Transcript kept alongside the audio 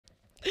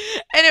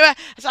Anyway,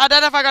 so I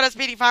don't know if I got a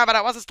speeding fine, but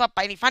I wasn't stopped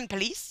by any fun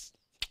police.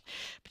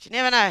 But you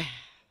never know.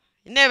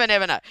 You never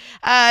know.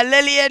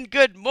 Lillian,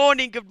 good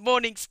morning, good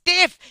morning.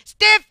 Steph,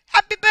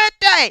 happy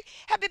birthday.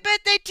 Happy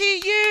birthday to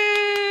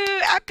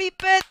you. Happy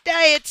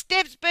birthday. It's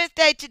Steph's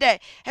birthday today.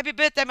 Happy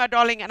birthday, my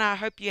darling, and I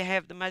hope you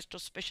have the most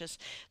auspicious,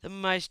 the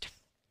most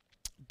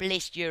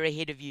blessed year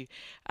ahead of you.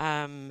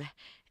 And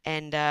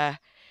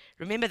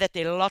remember that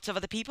there are lots of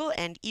other people,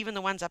 and even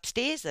the ones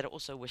upstairs, that are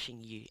also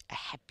wishing you a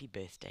happy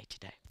birthday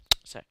today.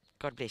 So,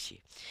 God bless you.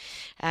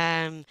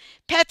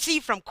 Patsy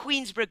from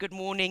Queensborough, good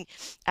morning.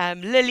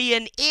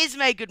 Lillian,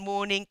 Esme, good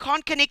morning.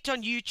 Can't connect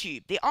on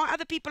YouTube. There are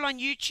other people on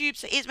YouTube,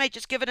 so Esme,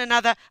 just give it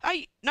another. Oh,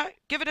 no,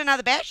 give it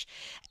another bash.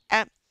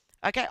 Um,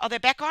 okay, are they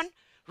back on?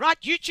 Right,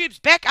 YouTube's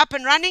back up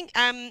and running.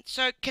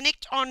 So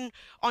connect on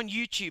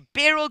YouTube.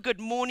 Beryl,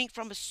 good morning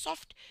from a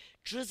soft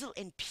drizzle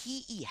in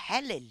PE.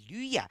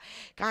 Hallelujah,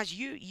 guys,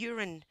 you're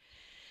in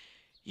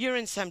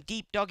some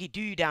deep doggy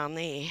doo down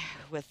there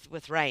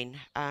with rain.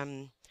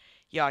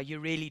 Yeah, you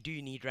really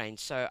do need rain.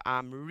 So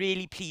I'm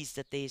really pleased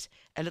that there's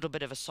a little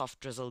bit of a soft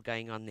drizzle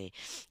going on there.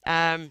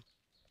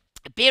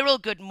 Beryl,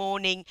 good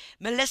morning.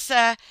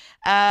 Melissa,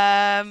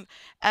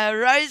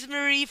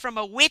 Rosemary from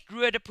a wet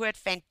Roodepoort,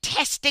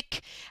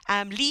 fantastic.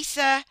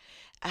 Lisa,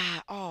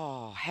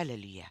 oh,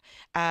 hallelujah.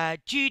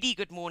 Judy,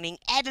 good morning.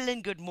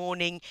 Adeline, good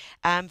morning.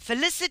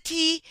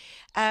 Felicity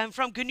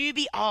from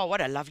Ganubi. Oh, what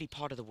a lovely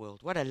part of the world.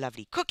 What a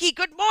lovely. Cookie,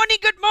 good morning,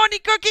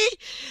 Cookie.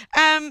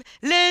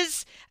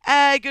 Liz,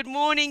 good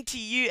morning to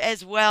you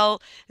as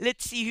well.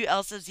 Let's see who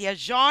else is here.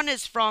 Jean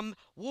is from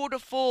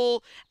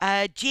Waterfall.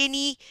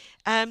 Jenny,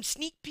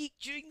 sneak peek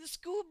during the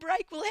school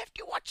break. We'll have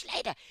to watch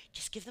later.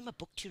 Just give them a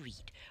book to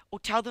read, or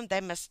tell them they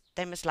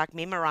must like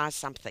memorize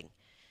something.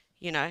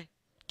 You know,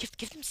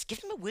 give them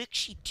a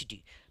worksheet to do.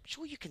 I'm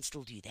sure you can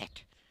still do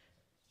that.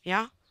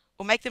 Yeah,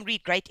 or make them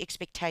read Great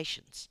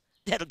Expectations.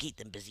 That'll keep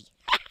them busy.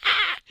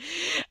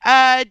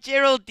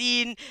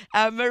 Geraldine,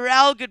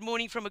 Morale, good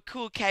morning from a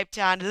cool Cape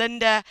Town.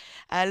 Linda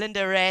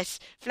Rass,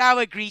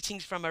 flower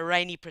greetings from a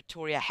rainy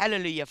Pretoria.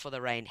 Hallelujah for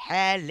the rain.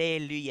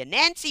 Hallelujah.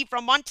 Nancy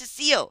from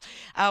Montecille,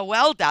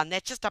 well done.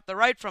 That's just up the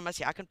road from us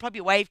here. I can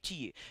probably wave to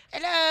you.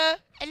 Hello,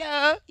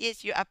 hello.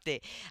 Yes, you're up there.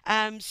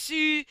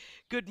 Sue,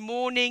 good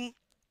morning.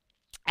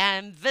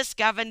 Vis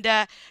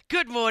Governor,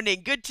 good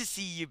morning. Good to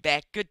see you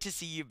back. Good to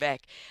see you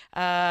back.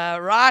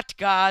 Right,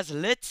 guys,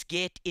 let's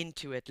get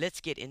into it. Let's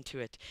get into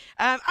it.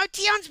 Oh,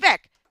 Tion's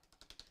back.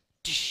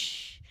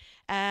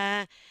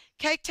 Uh,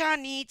 Cape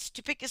Town needs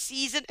to pick a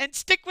season and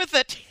stick with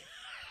it.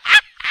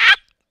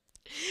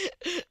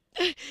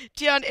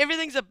 Tian,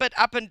 everything's a bit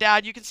up and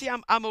down. You can see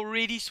I'm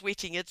already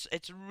sweating. It's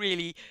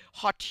really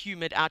hot,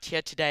 humid out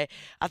here today.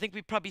 I think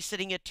we're probably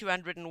sitting at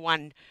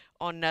 201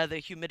 on the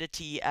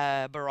humidity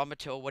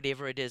barometer or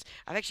whatever it is.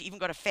 I've actually even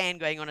got a fan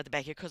going on at the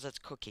back here because it's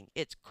cooking.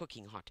 It's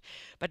cooking hot.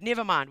 But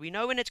never mind. We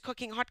know when it's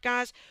cooking hot,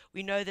 guys.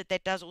 We know that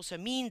that does also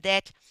mean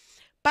that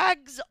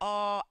bugs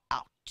are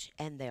out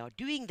and they are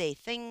doing their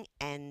thing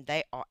and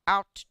they are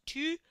out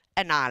to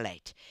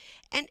annihilate.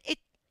 And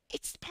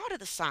it's part of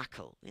the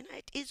cycle. You know,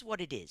 it is what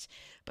it is.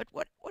 But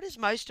what is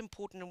most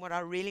important and what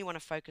I really want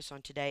to focus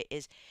on today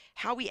is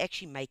how we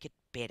actually make it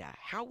better.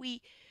 How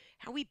we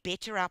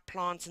better our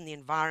plants and the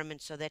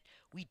environment so that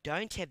we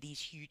don't have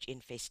these huge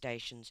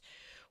infestations.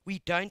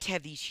 We don't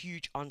have these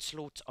huge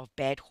onslaughts of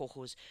bad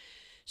hohos.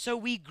 So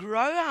we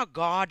grow our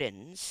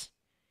gardens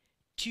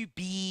to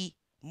be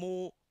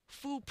more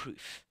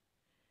foolproof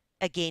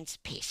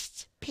against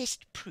pests,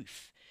 pest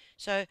proof.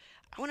 So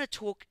I want to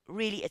talk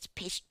really, it's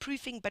pest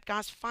proofing, but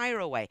guys, fire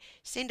away.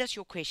 Send us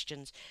your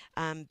questions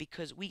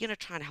because we're going to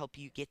try and help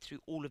you get through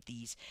all of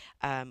these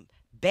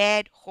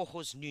bad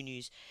hohos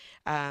nunus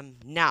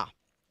now.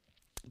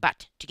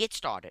 But to get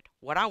started,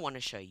 what I want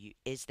to show you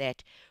is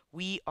that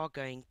we are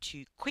going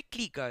to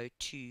quickly go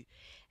to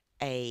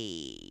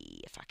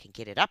if I can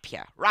get it up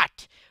here.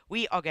 Right.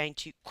 We are going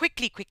to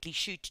quickly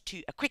shoot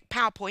to a quick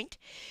PowerPoint.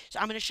 So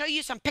I'm going to show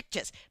you some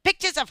pictures.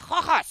 Pictures of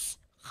hojos.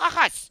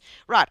 Hojos.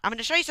 Right. I'm going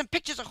to show you some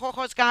pictures of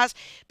hojos, guys,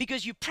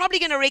 because you're probably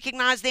going to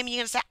recognize them. You're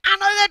going to say, I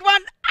know that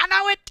one. I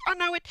know it. I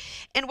know it.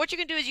 And what you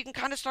can do is you can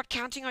kind of start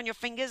counting on your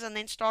fingers and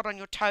then start on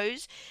your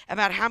toes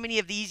about how many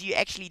of these you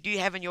actually do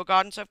have in your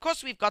garden. So, of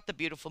course, we've got the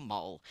beautiful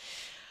mole.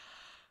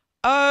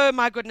 Oh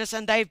my goodness,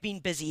 and they've been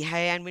busy,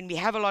 hey, and when we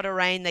have a lot of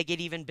rain, they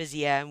get even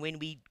busier. And when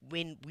we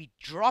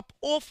drop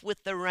off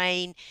with the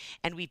rain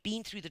and we've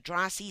been through the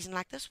dry season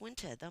like this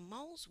winter, the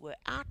moles were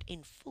out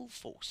in full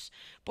force.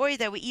 Boy,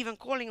 they were even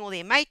calling all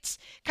their mates.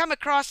 Come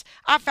across,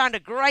 I found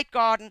a great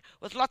garden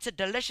with lots of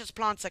delicious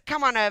plants. So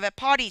come on over,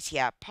 party's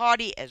here.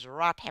 Party is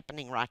right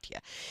happening right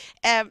here.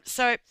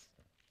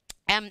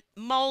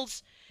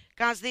 Moles,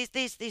 guys,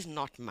 there's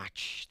not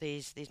much.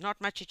 There's not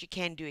much that you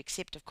can do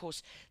except, of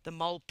course, the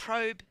mole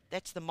probe.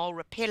 That's the mole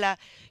repeller.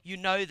 You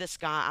know this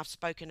guy. I've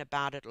spoken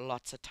about it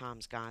lots of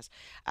times, guys.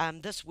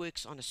 This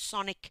works on a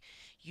sonic.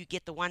 You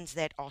get the ones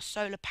that are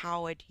solar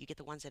powered. You get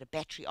the ones that are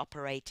battery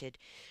operated.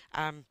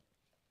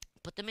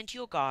 Put them into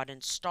your garden.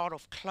 Start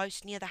off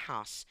close near the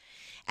house,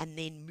 and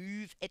then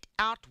move it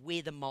out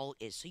where the mole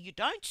is. So you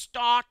don't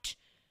start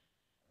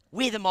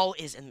where the mole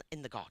is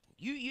in the garden.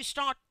 You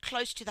start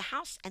close to the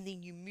house, and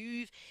then you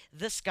move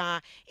this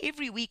guy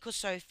every week or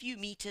so, a few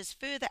meters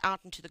further out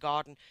into the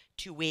garden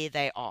to where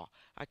they are.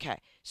 Okay,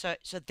 so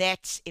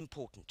that's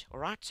important. All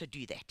right, so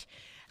do that.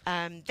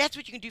 That's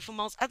what you can do for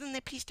moles. Other than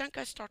that, please don't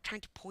go start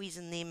trying to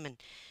poison them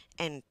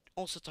and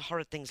all sorts of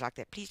horrid things like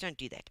that. Please don't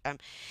do that.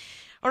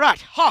 All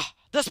right,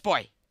 this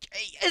boy,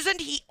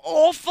 isn't he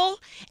awful?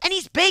 And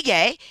he's big,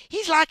 eh?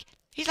 He's like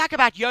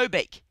about yo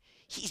big.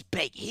 He's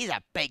big. He's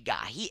a big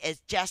guy.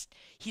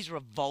 He's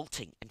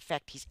revolting. In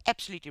fact, he's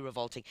absolutely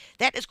revolting.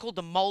 That is called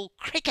the mole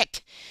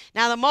cricket.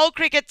 Now, the mole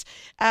crickets,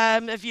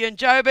 if you're in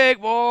Joburg,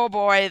 oh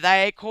boy,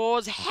 they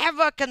cause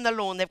havoc in the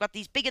lawn. They've got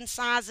these big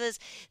incisors.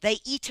 They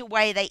eat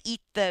away. They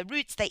eat the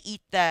roots. They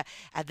eat the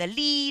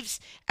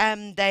leaves.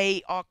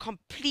 They are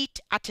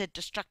complete, utter,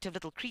 destructive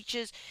little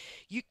creatures.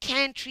 You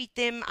can treat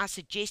them. I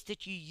suggest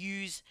that you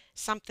use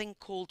something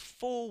called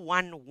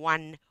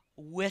 411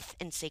 with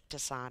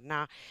insecticide.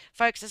 Now,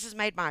 folks, this is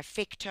made by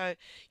Fecto.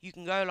 You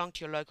can go along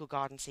to your local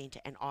garden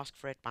centre and ask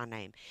for it by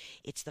name.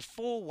 It's the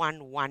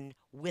 411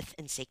 with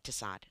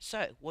insecticide.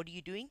 So, what are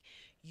you doing?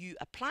 You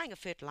applying a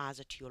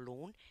fertilizer to your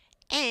lawn,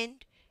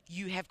 and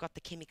you have got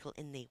the chemical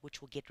in there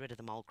which will get rid of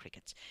the mole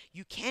crickets.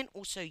 You can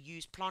also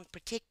use plant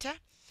protector,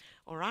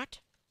 all right?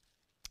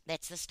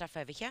 That's this stuff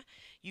over here.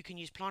 You can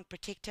use plant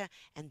protector,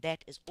 and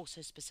that is also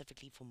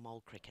specifically for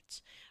mole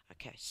crickets.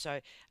 Okay, so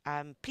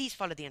please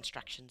follow the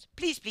instructions.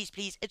 Please, please,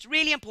 please. It's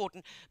really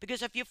important,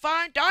 because if you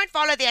don't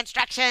follow the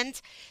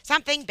instructions,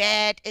 something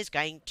bad is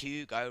going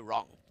to go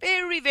wrong.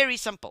 Very, very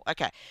simple.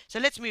 Okay, so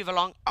let's move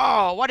along.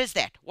 Oh, what is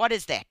that? What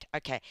is that?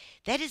 Okay,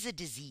 that is a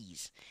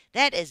disease.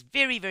 That is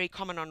very, very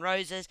common on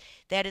roses.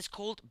 That is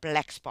called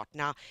black spot.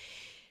 Now,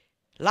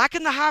 like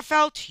in the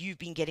Highveld, you've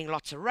been getting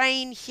lots of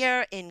rain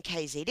here in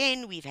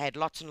KZN. We've had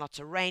lots and lots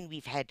of rain.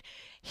 We've had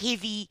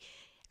heavy,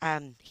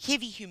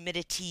 heavy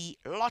humidity,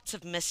 lots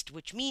of mist,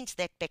 which means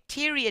that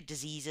bacteria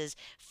diseases,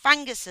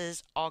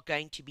 funguses are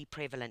going to be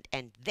prevalent,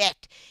 and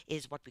that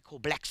is what we call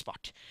black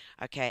spot.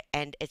 Okay,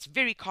 and it's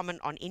very common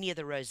on any of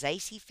the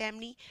Rosaceae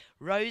family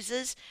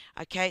roses.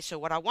 Okay, so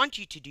what I want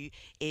you to do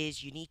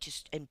is you need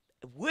to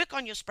work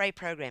on your spray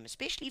program,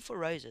 especially for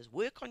roses.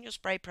 Work on your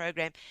spray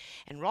program,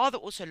 and rather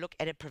also look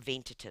at a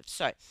preventative.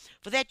 So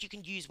for that, you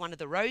can use one of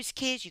the rose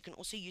cares. You can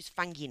also use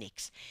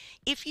Funginex.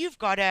 If you've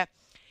got a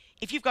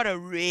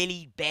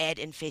really bad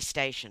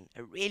infestation,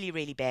 a really,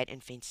 really bad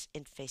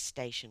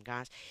infestation,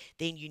 guys,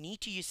 then you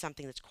need to use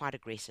something that's quite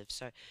aggressive.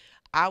 So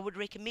I would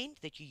recommend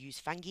that you use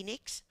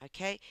Funginex,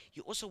 okay?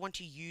 You also want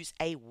to use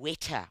a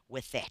wetter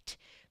with that.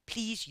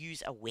 Please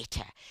use a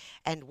wetter.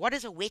 And what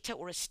does a wetter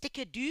or a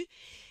sticker do?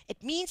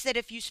 It means that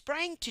if you're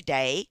spraying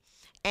today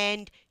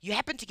and you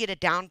happen to get a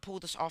downpour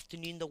this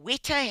afternoon, the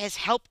wetter has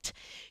helped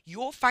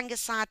your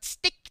fungicide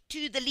stick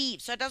to the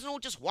leaves so it doesn't all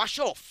just wash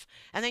off.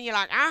 And then you're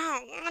like,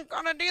 oh, I've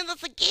got to do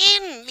this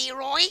again,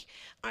 Leroy.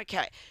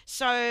 Okay,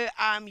 so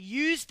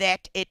use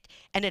that,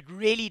 and it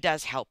really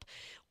does help.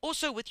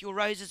 Also with your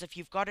roses, if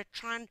you've got it,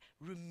 try and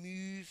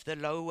remove the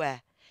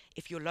lower.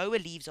 If your lower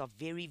leaves are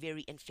very,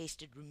 very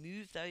infested,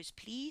 remove those,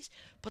 please.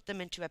 Put them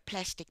into a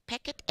plastic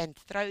packet and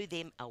throw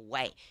them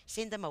away.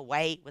 Send them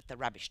away with the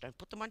rubbish. Don't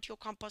put them onto your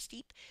compost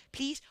heap,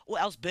 please, or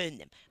else burn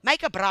them.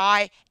 Make a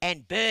braai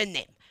and burn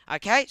them,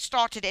 okay?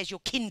 Start it as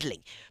your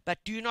kindling, but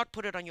do not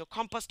put it on your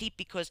compost heap,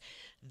 because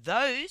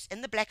those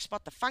in the black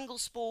spot, the fungal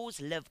spores,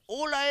 live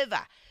all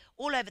over.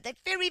 All over. They're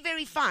very,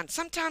 very fine.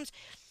 Sometimes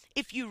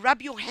if you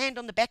rub your hand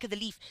on the back of the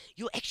leaf,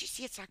 you'll actually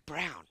see it's like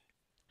brown.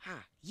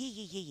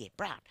 Yeah,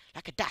 brown,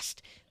 like a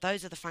dust.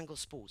 Those are the fungal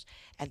spores.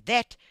 And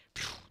that,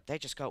 they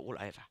just go all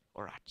over.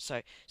 All right,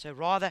 so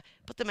rather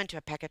put them into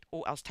a packet,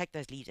 or else take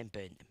those leaves and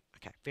burn them.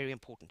 Okay, very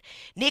important.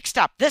 Next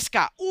up, this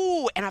guy.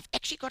 Oh, and I've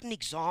actually got an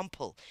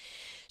example.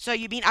 So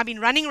I've been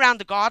running around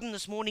the garden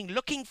this morning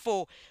looking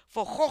for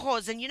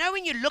hohos. And you know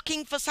when you're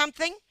looking for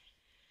something?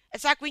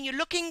 It's like when you're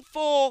looking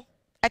for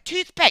a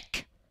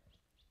toothpick.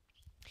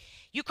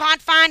 You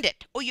can't find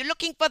it. Or you're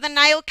looking for the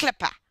nail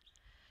clipper.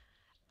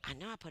 I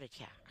know I put it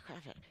here.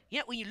 You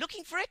know, when you're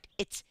looking for it,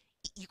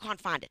 you can't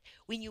find it.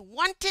 When you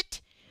want it,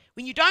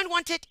 when you don't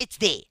want it, it's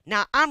there.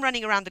 Now, I'm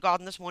running around the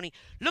garden this morning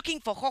looking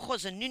for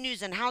hohos and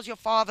nunus and how's your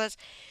father's.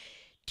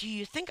 Do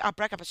you think I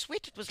broke up a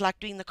sweat? It was like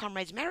doing the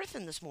Comrades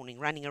Marathon this morning,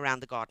 running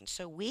around the garden.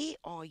 So where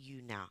are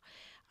you now?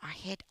 I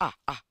had,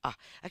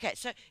 Okay,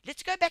 so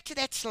let's go back to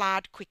that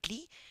slide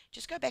quickly.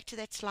 Just go back to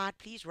that slide,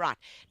 please. Right.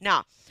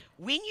 Now,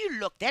 when you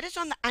look, that is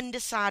on the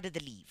underside of the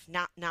leaf.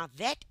 Now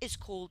that is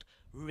called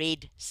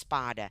red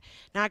spider.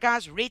 Now,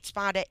 guys, red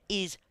spider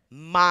is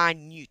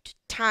minute,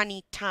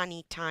 tiny,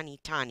 tiny, tiny,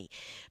 tiny.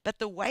 But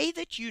the way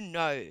that you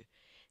know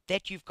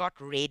that you've got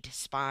red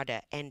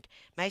spider, and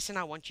Mason,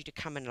 I want you to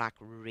come in like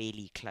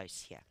really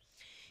close here.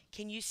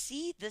 Can you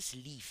see this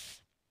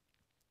leaf?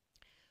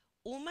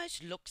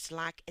 Almost looks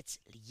like it's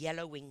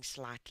yellowing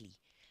slightly,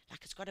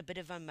 like it's got a bit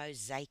of a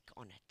mosaic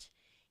on it.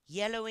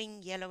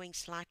 Yellowing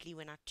slightly.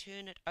 When I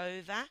turn it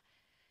over,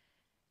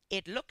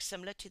 it looks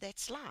similar to that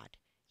slide.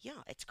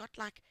 Yeah, it's got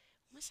like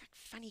almost like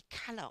funny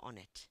color on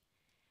it,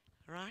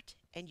 right?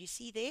 And you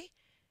see there,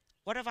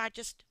 What have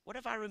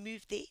I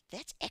removed there?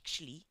 That's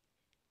actually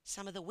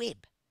some of the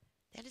web.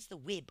 That is the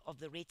web of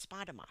the red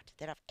spider mite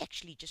that I've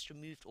actually just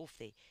removed off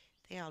there.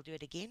 There, I'll do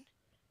it again.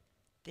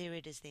 There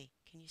it is there.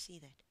 Can you see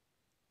that?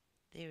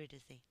 There it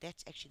is there.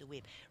 That's actually the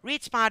web.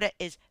 Red spider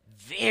is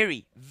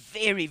very,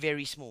 very,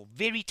 very small,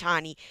 very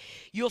tiny.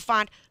 You'll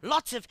find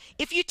lots of,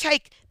 if you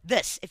take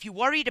this, if you're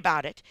worried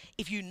about it,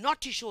 if you're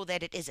not too sure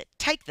that it is it,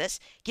 take this,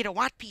 get a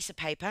white piece of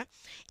paper,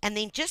 and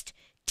then just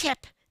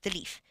tap the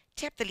leaf.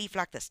 Tap the leaf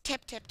like this.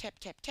 Tap, tap, tap,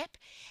 tap, tap.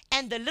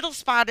 And the little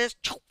spiders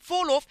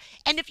fall off.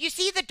 And if you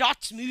see the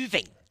dots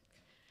moving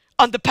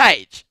on the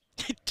page,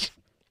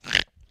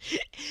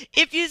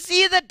 if you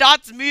see the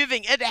dots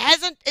moving,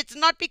 it's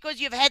not because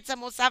you've had some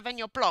more stuff in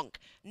your plonk.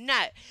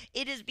 No,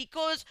 it is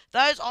because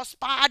those are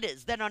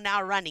spiders that are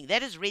now running.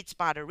 That is red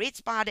spider. Red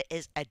spider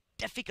is a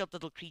difficult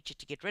little creature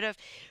to get rid of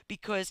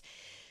because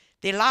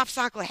their life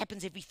cycle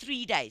happens every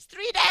 3 days.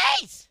 3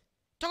 days!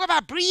 Talk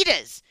about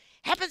breeders.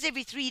 Happens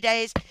every 3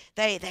 days.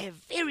 They have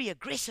very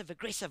aggressive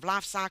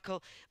life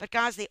cycle. But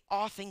guys, there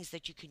are things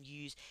that you can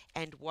use,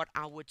 and what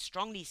I would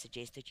strongly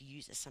suggest that you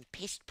use is some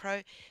Pest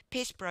Pro.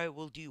 Pest Pro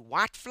will do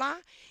whitefly.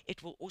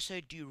 It will also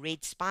do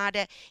red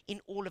spider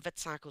in all of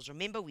its cycles.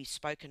 Remember, we've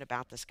spoken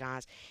about this,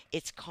 guys.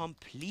 It's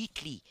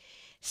completely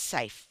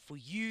safe for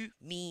you,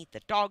 me,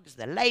 the dogs,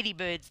 the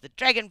ladybirds, the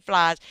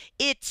dragonflies.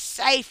 It's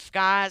safe,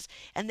 guys,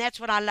 and that's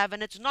what I love.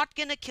 And it's not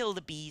going to kill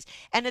the bees,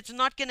 and it's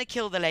not going to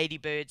kill the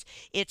ladybirds.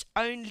 It's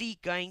only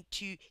going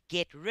to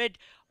get rid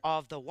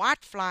of the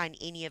whitefly in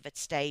any of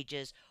its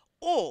stages,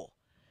 or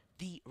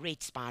the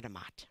red spider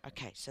mite.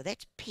 Okay, so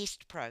that's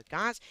Pest Pro,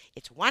 guys.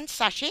 It's one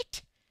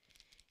sachet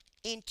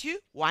into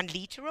 1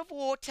 liter of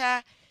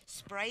water.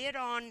 Spray it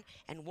on,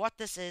 and what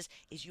this is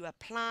you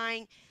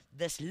applying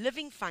this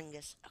living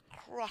fungus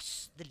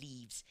across the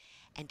leaves.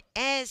 And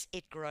as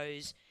it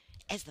grows,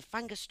 as the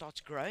fungus starts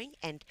growing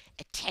and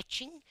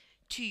attaching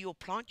to your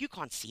plant, you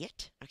can't see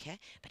it, okay?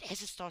 But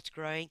as it starts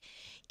growing,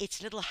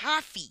 its little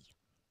hyphae,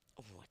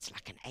 oh, it's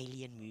like an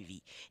alien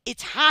movie.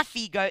 Its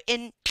hyphae go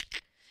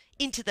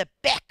into the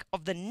back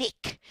of the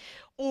neck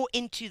or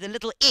into the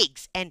little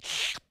eggs and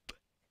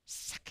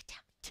suck it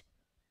out.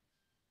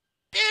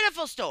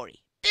 Beautiful story.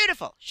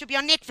 Beautiful. Should be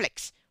on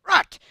Netflix.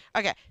 Right.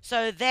 Okay.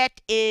 So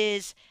that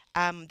is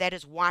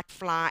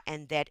whitefly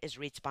and that is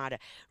red spider.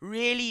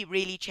 Really,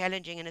 really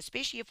challenging, and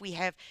especially if we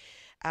have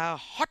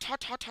hot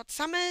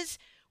summers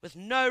with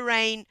no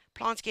rain,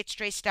 plants get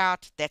stressed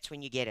out. That's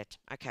when you get it.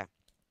 Okay.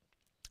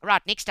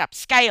 Right, next up,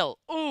 scale.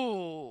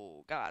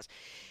 Oh, guys.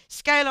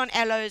 Scale on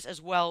aloes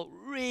as well,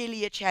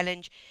 really a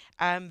challenge.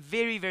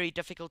 Very, very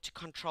difficult to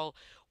control.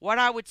 What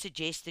I would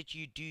suggest that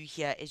you do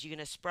here is you're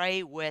going to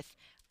spray with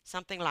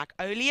something like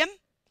oleum.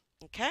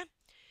 Okay?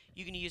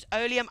 You're going to use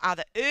oleum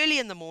either early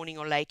in the morning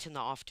or late in the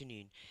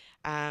afternoon.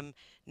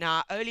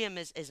 Now, oleum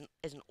is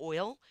an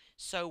oil,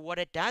 so what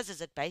it does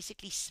is it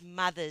basically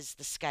smothers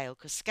the scale,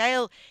 because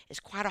scale is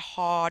quite a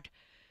hard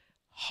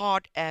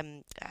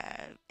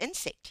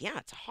insect. Yeah,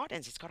 it's a hard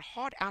insect. It's got a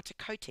hard outer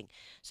coating.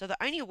 So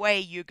the only way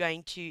you're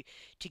going to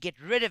get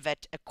rid of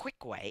it, a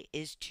quick way,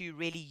 is to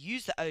really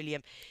use the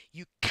oleum.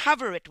 You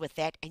cover it with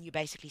that and you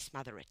basically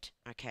smother it.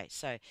 Okay,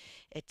 so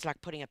it's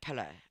like putting a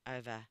pillow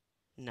over.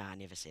 No, I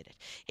never said it.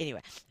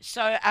 Anyway,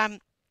 so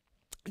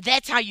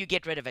that's how you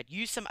get rid of it.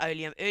 Use some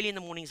oleum early in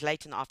the mornings,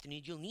 late in the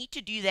afternoon. You'll need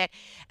to do that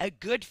a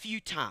good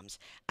few times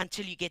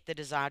until you get the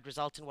desired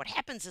result. And what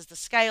happens is the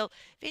scale,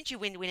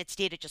 eventually when it's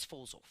dead, it just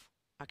falls off.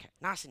 Okay,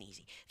 nice and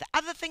easy. The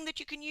other thing that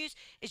you can use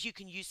is you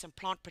can use some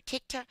plant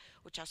protector,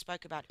 which I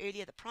spoke about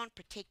earlier. The plant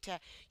protector,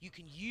 you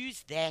can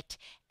use that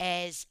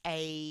as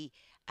a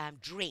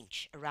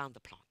drench around the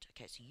plant.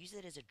 Okay, so use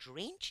it as a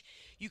drench.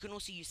 You can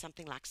also use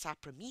something like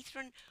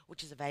cypermethrin,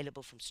 which is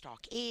available from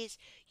Stark Airs.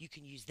 You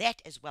can use that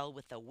as well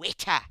with the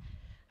wetter.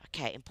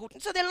 Okay,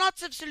 important. So there are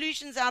lots of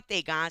solutions out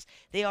there, guys.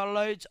 There are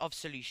loads of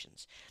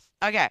solutions.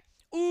 Okay.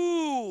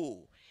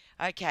 Ooh.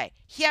 Okay.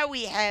 Here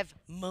we have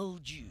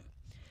mildew.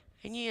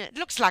 And it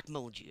looks like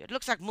mildew. It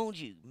looks like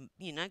mildew,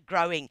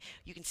 growing.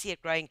 You can see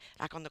it growing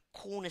like on the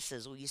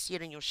cornices, or you see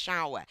it in your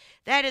shower.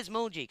 That is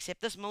mildew,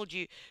 except this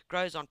mildew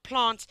grows on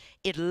plants.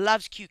 It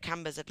loves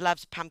cucumbers. It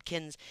loves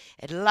pumpkins.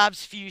 It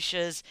loves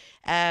fuchsias.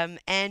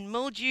 And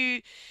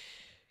mildew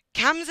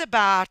comes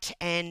about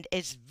and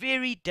is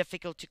very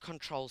difficult to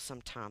control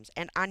sometimes.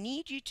 And I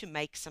need you to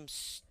make some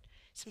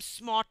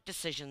smart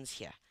decisions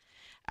here.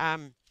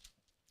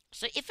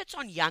 So if it's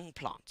on young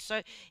plants,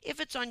 so if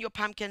it's on your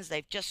pumpkins,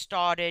 they've just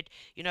started,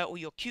 or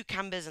your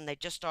cucumbers and they've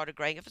just started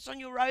growing, if it's on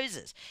your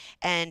roses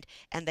and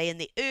they're in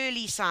the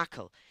early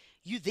cycle,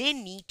 you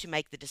then need to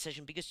make the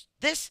decision, because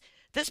this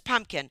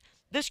pumpkin,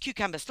 this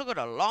cucumber still got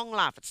a long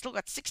life. It's still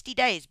got 60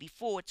 days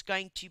before it's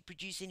going to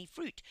produce any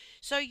fruit.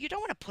 So you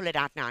don't want to pull it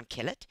out now and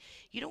kill it.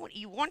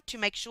 You want to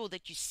make sure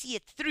that you see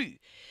it through.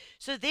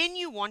 So then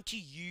you want to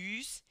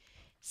use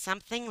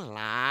something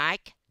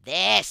like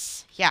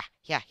this. Here.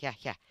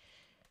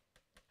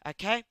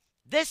 Okay,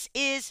 this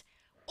is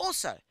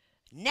also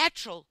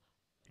natural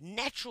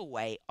natural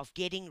way of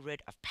getting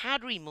rid of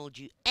powdery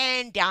mildew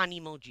and downy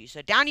mildew.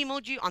 So downy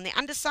mildew on the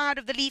underside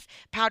of the leaf,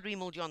 powdery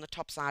mildew on the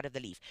top side of the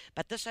leaf.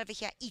 But this over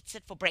here eats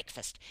it for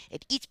breakfast.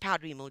 It eats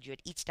powdery mildew,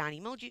 it eats downy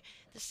mildew.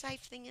 The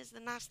safe thing is, the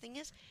nice thing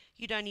is,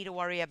 you don't need to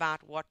worry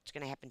about what's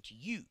going to happen to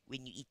you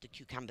when you eat the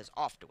cucumbers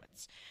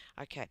afterwards.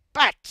 Okay,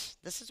 but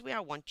this is where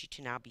I want you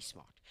to now be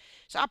smart.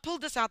 So I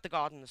pulled this out the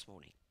garden this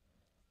morning.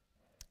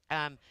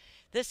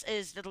 This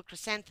is little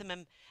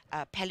chrysanthemum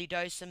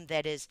pallidosum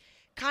that is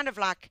kind of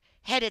like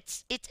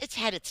it's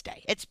had its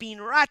day. It's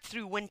been right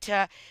through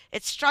winter.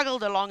 It's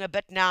struggled along a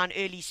bit now in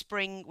early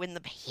spring when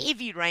the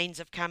heavy rains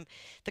have come.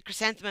 The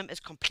chrysanthemum is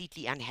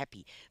completely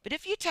unhappy. But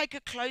if you take a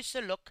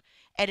closer look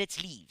at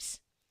its leaves,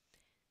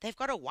 they've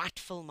got a white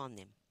film on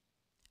them,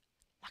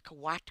 like a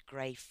white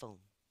grey film.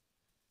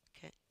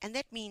 Okay, and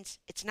that means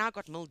it's now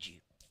got mildew.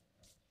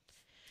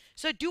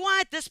 So do I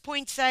at this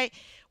point say,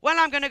 well,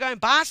 I'm going to go and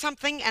buy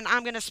something and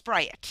I'm going to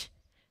spray it?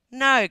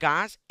 No,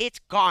 guys, it's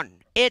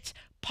gone. It's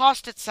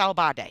past its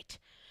sell-by date.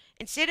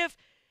 Instead of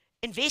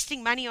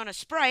investing money on a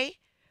spray,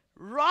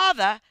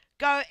 rather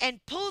go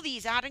and pull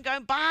these out and go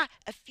and buy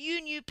a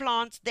few new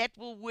plants that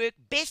will work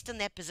best in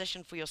that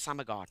position for your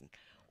summer garden,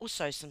 or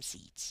sow some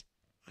seeds.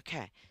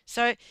 Okay,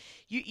 so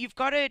you've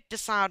got to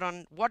decide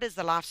on what is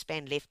the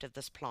lifespan left of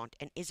this plant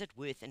and is it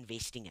worth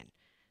investing in.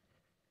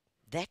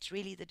 That's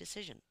really the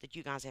decision that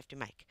you guys have to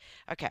make.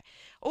 Okay.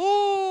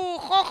 Oh,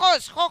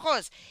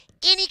 chokos.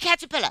 Any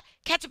caterpillar,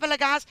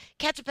 guys,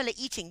 caterpillar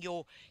eating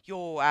your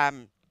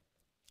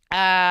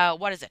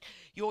what is it?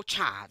 Your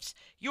chives,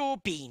 your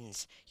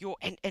beans,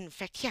 and in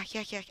fact, here.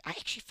 I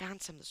actually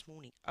found some this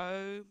morning.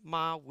 Oh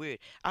my word!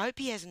 I hope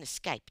he hasn't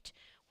escaped.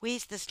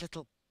 Where's this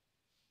little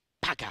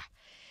bugger?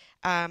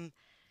 Come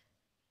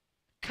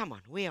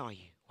on, where are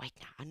you? Wait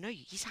now, I know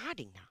you. He's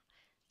hiding now.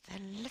 The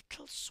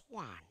little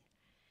swine.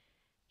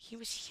 He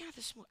was here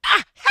this morning.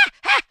 Ah! Ha!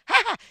 Ha!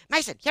 Ha! Ha!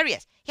 Mason, here he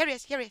is.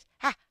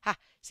 Ha! Ha!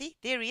 See,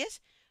 there he is.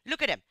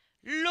 Look at him.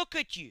 Look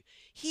at you.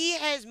 He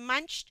has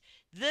munched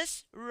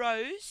this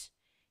rose.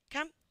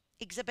 Come,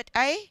 exhibit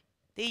A.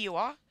 There you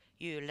are,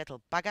 you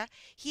little bugger.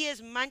 He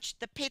has munched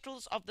the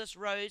petals of this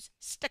rose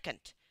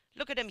stickant.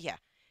 Look at him here.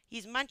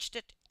 He's munched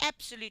it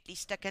absolutely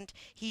stickant.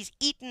 He's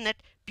eaten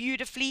it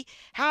beautifully.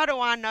 How do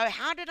I know?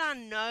 How did I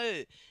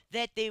know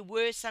that there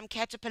were some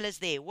caterpillars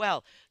there?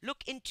 Well,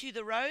 look into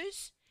the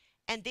rose.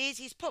 And there's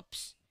his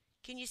pups.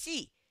 Can you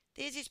see?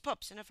 There's his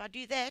pups. And if I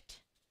do that,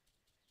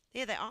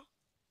 there they are.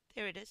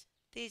 There it is.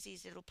 There's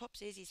his little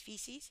pups. There's his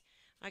feces.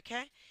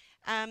 Okay.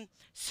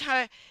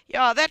 So,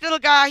 yeah, that little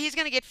guy, he's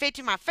going to get fed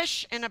to my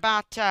fish in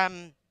about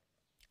 30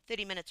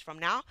 minutes from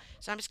now.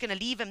 So I'm just going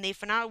to leave him there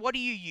for now. What do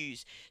you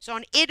use? So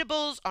on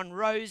edibles, on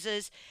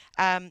roses,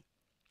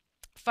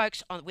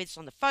 folks, whether it's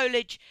on the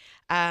foliage,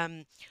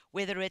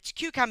 whether it's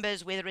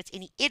cucumbers, whether it's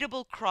any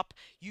edible crop,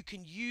 you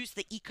can use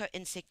the eco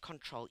insect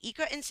control.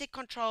 Eco insect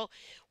control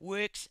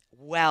works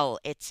well.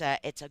 It's a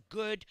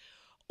good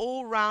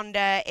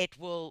all-rounder. It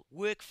will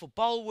work for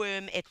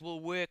bollworm. It will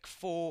work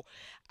for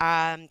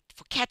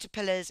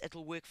caterpillars. It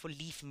will work for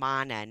leaf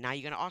miner. Now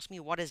you're going to ask me,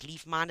 what is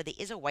leaf miner? There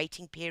is a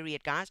waiting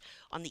period, guys,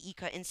 on the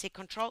eco insect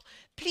control.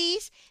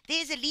 Please,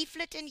 there's a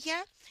leaflet in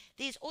here.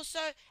 There's also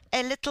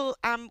a little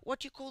what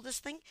do you call this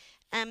thing?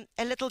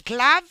 A little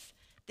glove.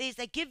 They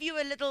give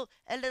you a little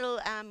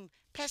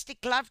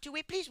plastic glove to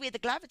wear. Please wear the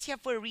glove. It's here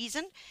for a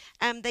reason.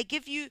 They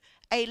give you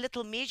a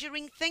little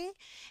measuring thing,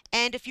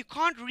 and if you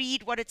can't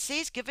read what it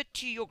says, give it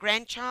to your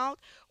grandchild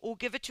or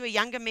give it to a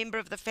younger member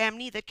of the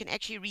family that can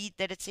actually read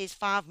that it says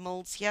 5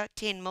 mils here,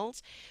 10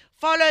 mils.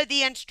 Follow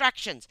the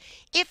instructions.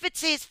 If it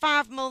says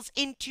 5 mils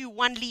into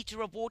 1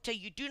 liter of water,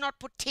 you do not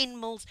put 10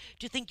 mils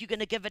to think you're going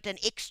to give it an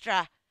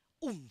extra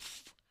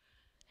oomph.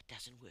 It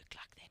doesn't work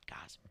like that,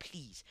 guys.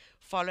 Please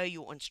follow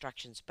your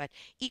instructions. But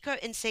Eco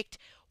Insect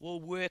will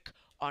work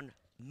on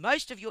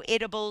most of your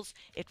edibles.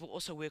 It will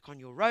also work on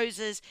your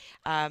roses.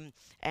 And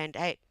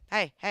hey,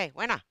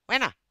 Wena,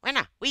 where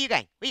you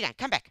going?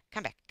 Come back.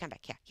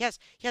 Here.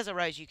 Here's a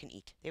rose you can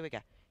eat. There we go.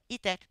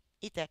 Eat that.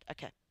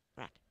 Okay,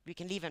 right. We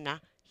can leave him now.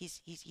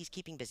 He's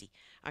keeping busy.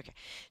 Okay.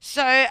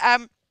 So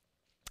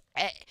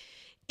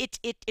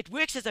it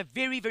works as a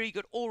very, very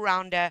good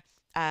all-rounder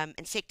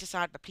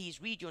insecticide, but please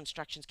read your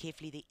instructions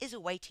carefully. There is a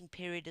waiting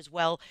period as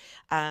well,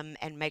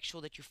 and make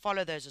sure that you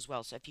follow those as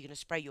well. So if you're going to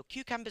spray your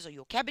cucumbers or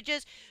your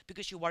cabbages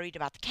because you're worried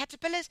about the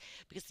caterpillars,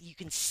 because you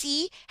can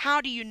see,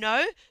 how do you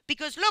know?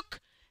 Because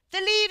look,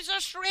 the leaves are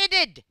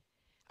shredded.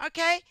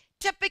 Okay,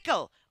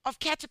 typical of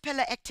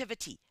caterpillar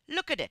activity.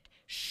 Look at it,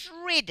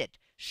 shredded.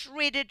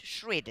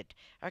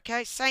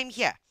 Okay, same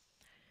here,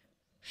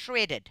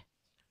 shredded.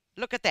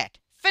 Look at that,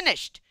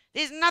 finished.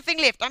 There's nothing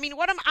left. I mean,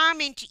 what am I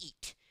meant to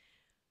eat?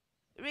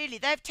 Really,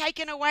 they've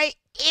taken away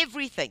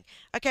everything.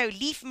 Okay,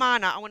 leaf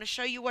miner. I want to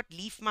show you what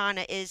leaf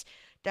miner is,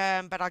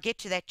 but I'll get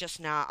to that just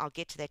now.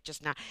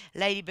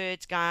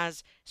 Ladybirds,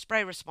 guys,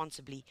 spray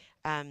responsibly.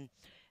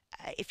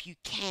 If you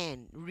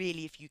can,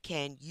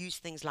 use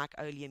things like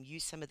oleum.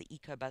 Use some of the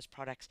EcoBuzz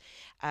products.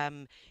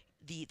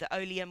 The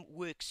oleum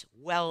works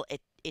well.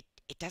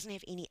 It doesn't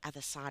have any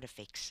other side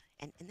effects,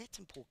 and that's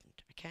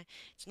important. Okay?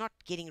 It's not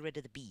getting rid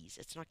of the bees.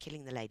 It's not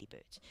killing the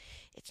ladybirds.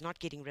 It's not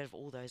getting rid of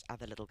all those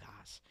other little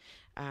guys.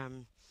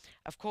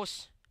 Of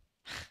course,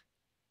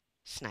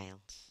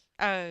 snails.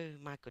 Oh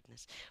my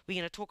goodness. We're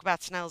going to talk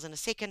about snails in a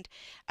second.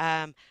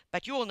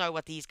 But you all know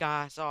what these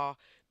guys are.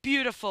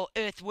 Beautiful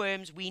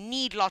earthworms. We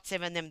need lots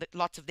of them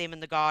in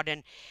the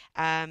garden.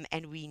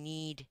 And we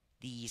need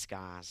these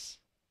guys.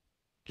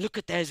 Look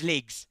at those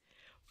legs.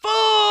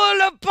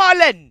 Full of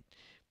pollen.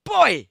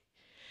 Boy,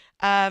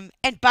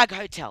 and bug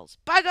hotels.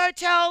 Bug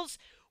hotels,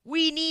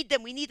 we need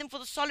them. We need them for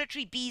the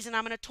solitary bees, and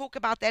I'm going to talk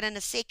about that in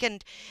a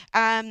second.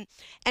 And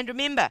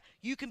remember,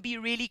 you can be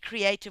really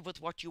creative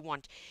with what you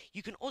want.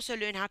 You can also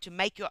learn how to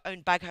make your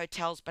own bug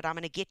hotels, but I'm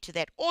going to get to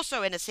that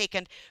also in a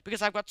second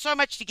because I've got so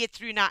much to get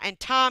through now, and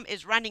time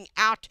is running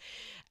out.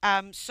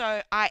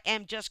 So I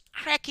am just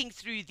cracking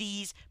through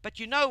these, but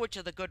you know which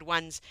are the good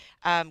ones,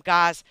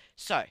 guys.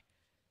 So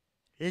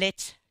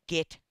let's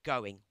get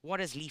going.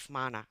 What is leaf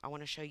miner? I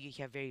want to show you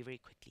here very, very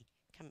quickly.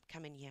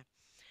 Come in here.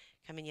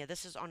 Come in here.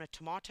 This is on a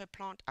tomato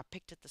plant. I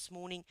picked it this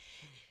morning.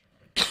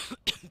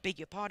 Beg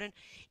your pardon.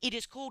 It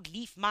is called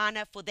leaf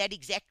miner for that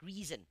exact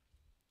reason.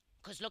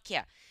 Because look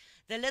here,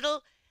 the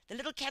little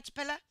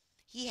caterpillar,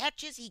 he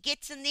hatches, he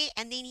gets in there,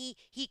 and then he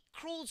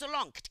crawls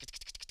along.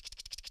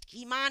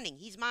 He's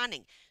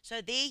mining.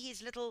 So there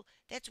his little,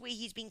 that's where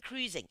he's been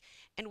cruising.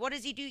 And what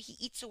does he do? He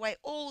eats away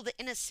all the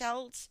inner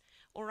cells.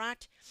 All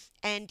right,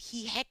 and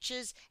he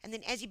hatches, and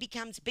then as he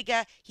becomes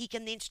bigger, he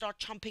can then start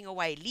chomping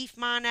away. Leaf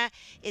miner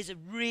is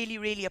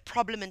really a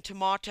problem in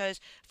tomatoes.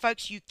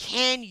 Folks, you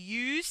can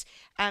use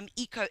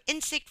Eco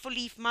Insect for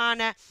leaf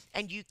miner,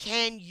 and you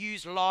can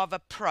use Lava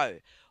Pro.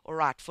 All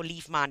right, for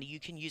leaf miner, you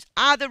can use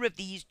either of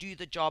these, do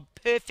the job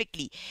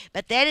perfectly.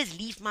 But that is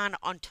leaf miner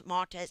on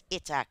tomatoes.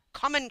 It's a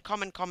common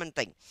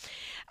thing.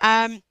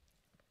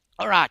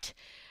 All right,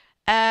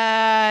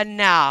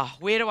 now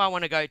where do I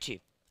want to go to?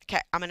 Okay,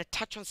 I'm going to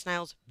touch on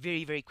snails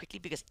very, very quickly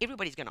because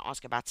everybody's going to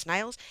ask about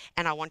snails,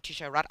 and I want to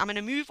show, right? I'm going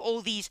to move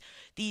all these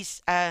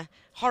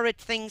horrid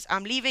things.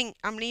 I'm leaving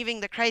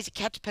the crazy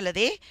caterpillar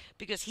there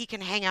because he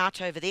can hang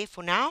out over there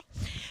for now.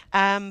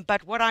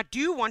 But what I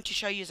do want to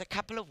show you is a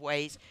couple of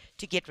ways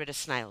to get rid of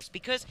snails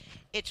because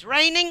it's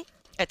raining.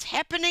 It's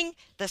happening.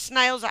 The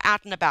snails are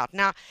out and about.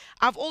 Now,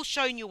 I've all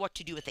shown you what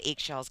to do with the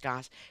eggshells,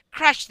 guys.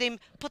 Crush them,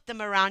 put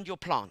them around your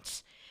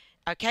plants.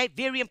 Okay,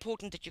 very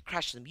important that you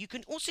crush them. You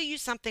can also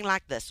use something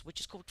like this,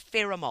 which is called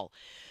pheromol.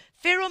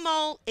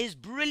 Pheromol is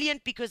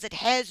brilliant because it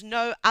has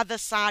no other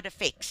side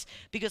effects,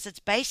 because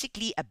it's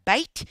basically a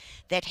bait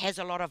that has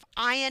a lot of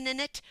iron in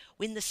it.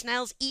 When the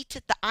snails eat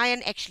it, the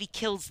iron actually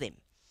kills them.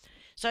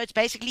 So it's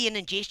basically an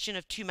ingestion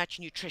of too much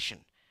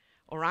nutrition,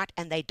 all right,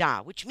 and they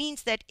die, which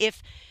means that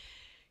if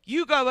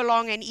you go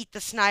along and eat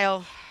the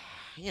snail,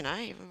 you know,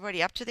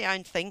 everybody up to their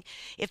own thing.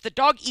 If the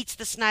dog eats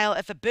the snail,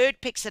 if a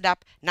bird picks it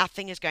up,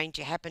 nothing is going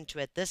to happen to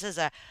it. This is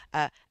a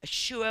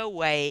sure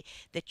way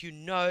that you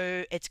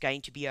know it's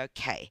going to be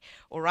okay.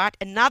 All right.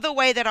 Another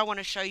way that I want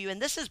to show you,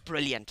 and this is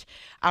brilliant.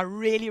 I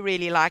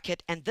really like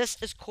it. And this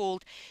is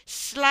called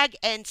slug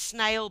and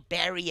snail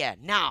barrier.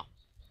 Now,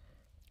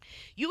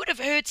 you would have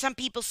heard some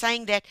people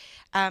saying that,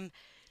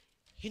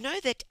 you know,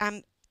 that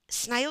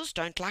snails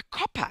don't like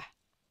copper.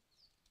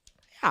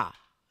 Yeah.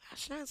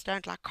 Snails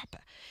don't like copper.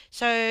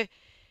 So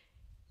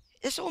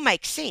this all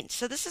makes sense.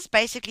 So this is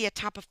basically a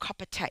type of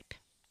copper tape.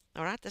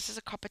 All right, this is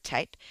a copper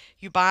tape.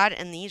 You buy it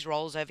in these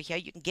rolls over here.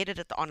 You can get it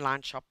at the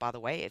online shop, by the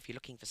way, if you're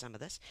looking for some of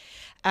this.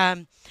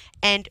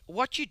 And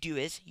what you do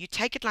is you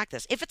take it like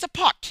this. If it's a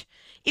pot,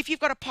 if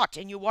you've got a pot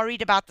and you're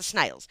worried about the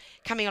snails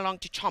coming along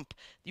to chomp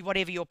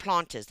whatever your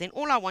plant is, then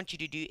all I want you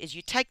to do is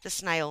you take the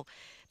snail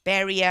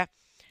barrier,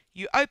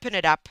 you open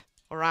it up,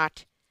 all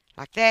right,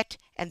 like that,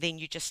 and then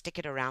you just stick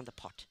it around the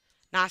pot.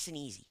 Nice and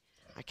easy,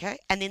 okay?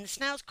 And then the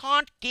snails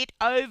can't get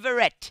over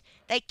it.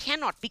 They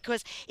cannot,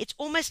 because it's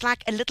almost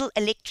like a little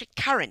electric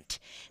current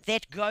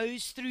that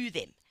goes through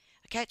them.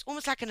 Okay, it's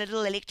almost like a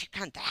little electric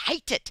current. They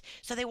hate it,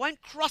 so they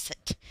won't cross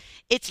it.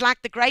 It's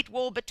like the Great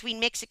Wall between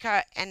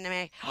Mexico and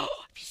America. Oh,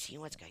 have you seen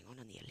what's going on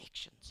in the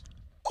elections?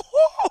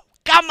 Oh,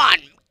 come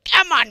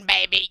on,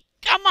 baby.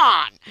 Come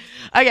on.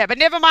 Okay, but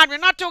never mind. We're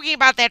not talking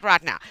about that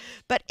right now.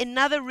 But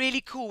another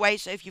really cool way,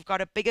 so if you've got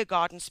a bigger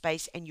garden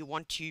space and you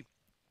want to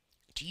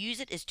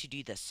use it, is to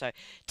do this. So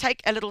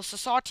take a little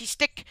society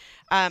stick,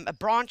 a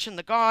branch in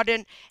the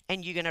garden,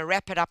 and you're going to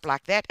wrap it up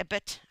like that a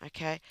bit,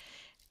 okay?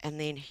 And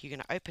then you're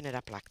going to open it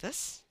up like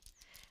this.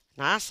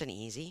 Nice and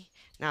easy.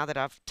 Now that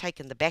I've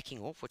taken the backing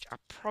off, which I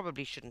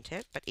probably shouldn't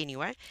have, but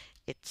anyway,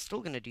 it's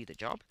still going to do the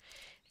job.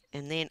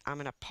 And then I'm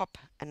going to pop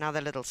another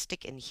little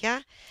stick in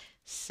here.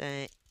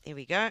 So there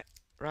we go.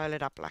 Roll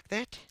it up like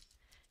that.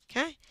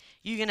 Okay?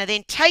 You're going to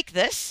then take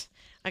this,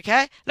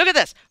 okay? Look at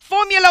this.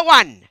 Formula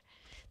 1.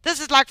 This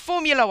is like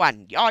Formula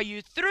 1. Are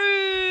you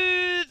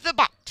through the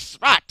box?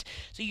 Right.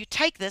 So you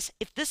take this.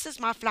 If this is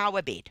my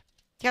flower bed,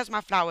 here's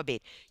my flower bed.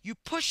 You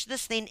push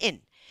this then in.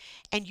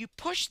 And you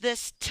push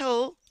this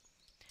till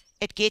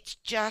it gets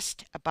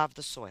just above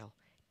the soil.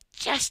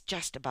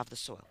 Just above the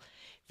soil.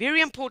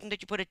 Very important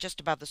that you put it just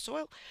above the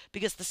soil,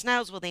 because the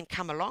snails will then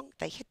come along.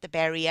 They hit the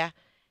barrier.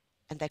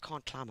 and they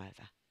can't climb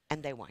over.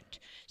 And they won't.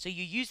 So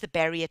you use the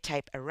barrier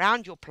tape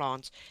around your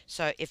plants.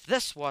 So if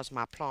this was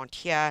my plant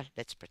here,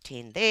 let's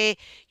pretend there,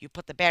 you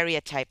put the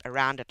barrier tape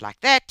around it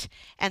like that,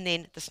 and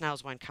then the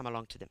snails won't come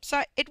along to them.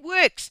 So it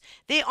works.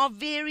 There are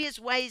various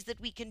ways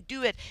that we can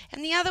do it.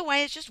 And the other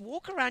way is just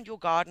walk around your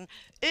garden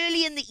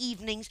early in the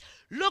evenings,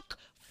 look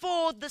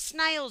for the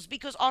snails,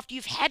 because after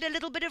you've had a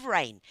little bit of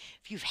rain,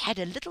 if you've had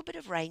a little bit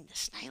of rain, the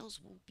snails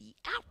will be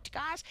out,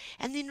 guys.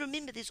 And then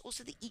remember, there's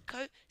also the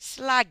eco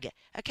slug.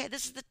 Okay,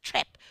 this is the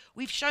trap.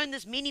 We've shown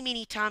this many,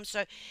 many times.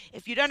 So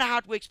if you don't know how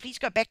it works, please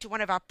go back to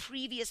one of our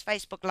previous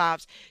Facebook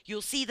Lives.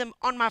 You'll see them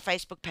on my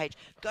Facebook page.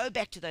 Go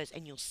back to those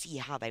and you'll see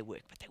how they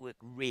work. But they work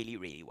really,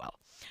 really well.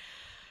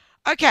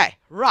 Okay,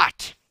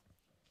 right.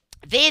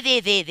 There.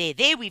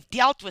 We've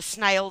dealt with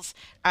snails.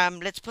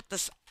 Let's put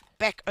this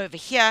back over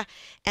here.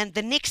 And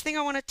the next thing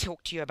I want to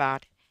talk to you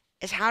about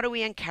is how do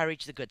we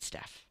encourage the good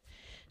stuff?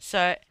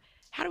 So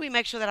how do we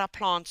make sure that our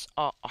plants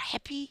are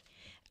happy?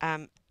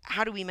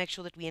 How do we make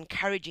sure that we're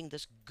encouraging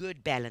this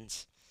good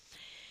balance?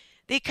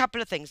 There are a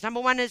couple of things. Number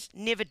one is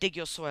never dig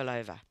your soil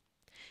over.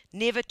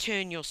 Never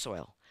turn your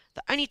soil.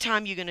 The only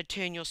time you're going to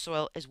turn your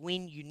soil is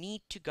when you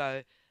need to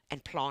go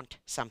and plant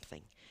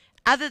something.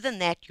 Other than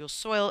that, your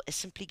soil is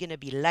simply going to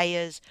be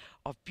layers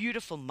of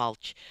beautiful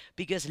mulch,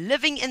 because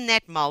living in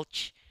that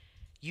mulch,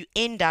 you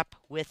end up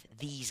with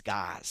these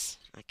guys.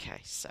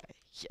 Okay, so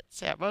let's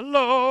have a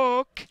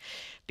look,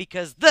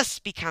 because this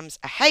becomes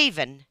a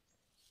haven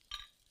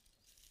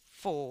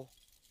for...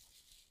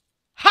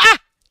 Ha!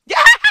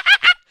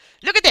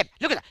 Look at them.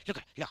 Look at that. Look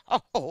at that.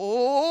 Look.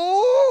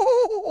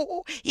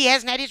 Oh, he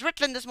hasn't had his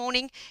Ritalin this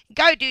morning.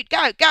 Go, dude.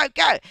 Go.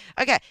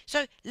 Okay,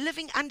 so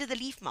living under the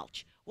leaf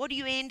mulch, what do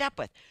you end up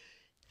with?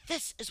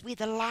 This is where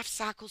the life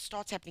cycle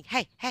starts happening.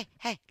 Hey,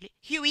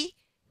 Huey,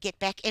 get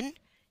back in.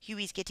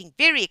 Huey's getting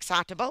very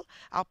excitable.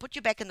 I'll put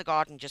you back in the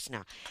garden just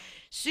now.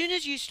 Soon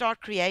as you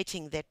start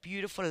creating that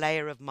beautiful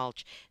layer of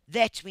mulch,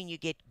 that's when you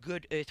get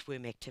good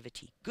earthworm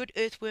activity. Good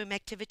earthworm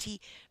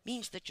activity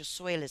means that your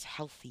soil is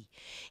healthy.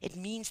 It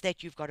means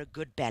that you've got a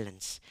good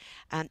balance.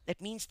 It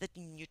means that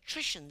the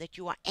nutrition that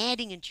you are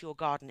adding into your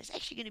garden is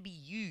actually going to be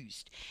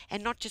used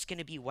and not just going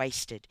to be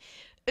wasted.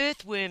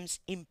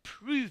 Earthworms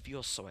improve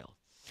your soil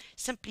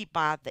simply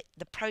by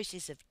the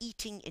process of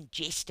eating,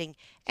 ingesting,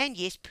 and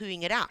yes,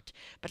 pooing it out.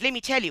 But let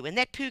me tell you, when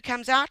that poo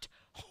comes out,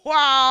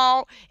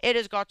 wow, it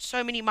has got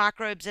so many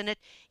microbes in it,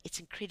 it's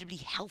incredibly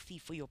healthy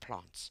for your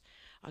plants.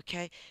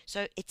 Okay,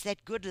 so it's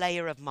that good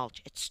layer of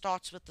mulch. It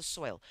starts with the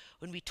soil.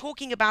 When we're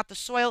talking about the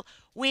soil,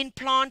 when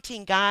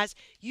planting, guys,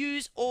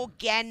 use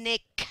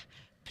organic.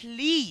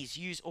 Please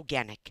use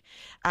organic.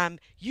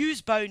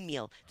 Use bone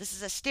meal. This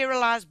is a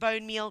sterilized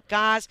bone meal,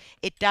 guys.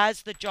 It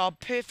does the job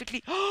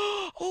perfectly.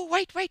 Oh,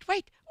 wait.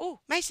 Oh,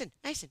 Mason.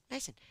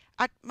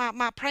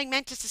 My praying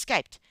mantis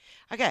escaped.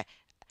 Okay.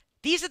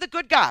 These are the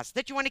good guys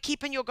that you want to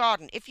keep in your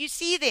garden. If you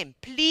see them,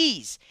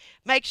 please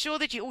make sure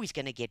that you're always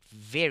going to get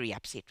very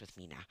upset with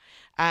me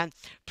now.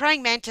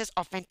 Praying mantis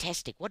are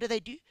fantastic. What do?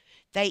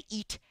 They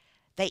eat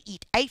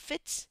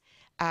aphids.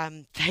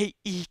 They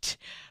eat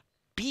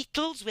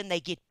beetles when they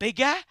get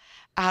bigger.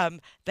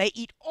 They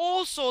eat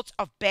all sorts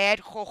of bad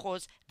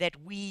hohos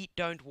that we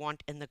don't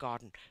want in the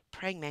garden.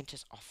 Praying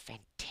mantis are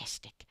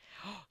fantastic.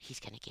 Oh, he's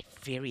going to get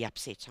very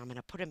upset, so I'm going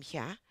to put him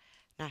here.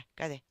 No,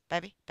 go there,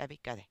 baby, go there,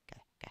 go.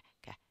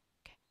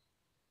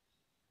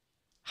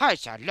 Hi,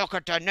 sir, look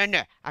at her,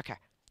 no. Okay.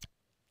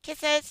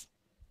 Kisses.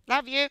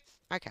 Love you.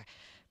 Okay.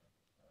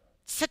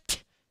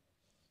 Sit.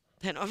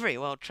 They're not very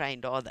well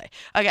trained, are they?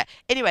 Okay,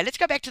 anyway, let's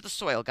go back to the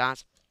soil,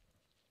 guys.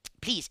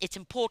 Please, it's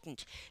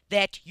important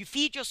that you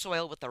feed your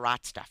soil with the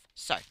right stuff.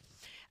 So,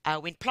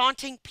 when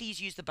planting,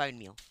 please use the bone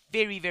meal.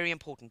 Very, very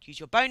important. Use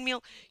your bone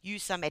meal.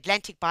 Use some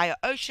Atlantic Bio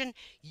Ocean.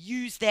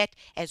 Use that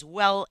as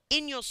well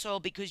in your soil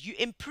because you're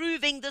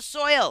improving the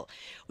soil.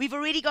 We've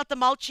already got the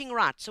mulching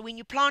right. So when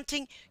you're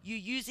planting, you're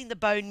using the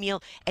bone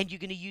meal and you're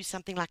going to use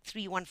something like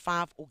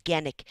 315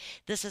 organic.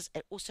 This is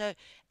also,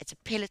 it's a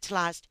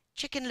pelletized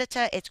chicken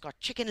litter. It's got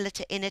chicken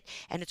litter in it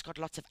and it's got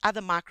lots of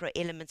other micro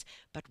elements.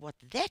 But what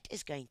that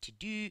is going to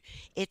do,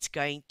 it's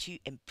going to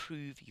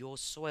improve your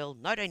soil.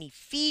 Not only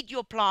feed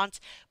your plants,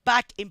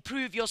 but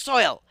improve your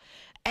soil.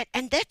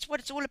 And that's what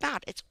it's all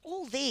about. It's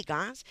all there,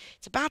 guys.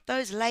 It's about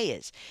those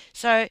layers.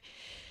 So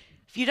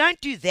if you don't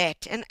do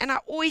that, and I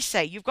always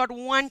say, you've got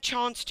one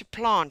chance to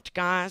plant,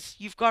 guys.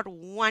 You've got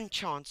one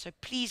chance. So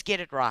please get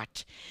it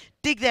right.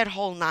 Dig that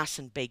hole nice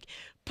and big.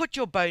 Put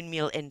your bone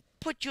meal in.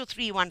 Put your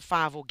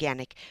 315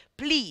 organic.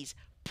 Please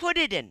put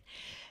it in.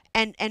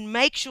 And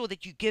make sure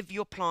that you give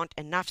your plant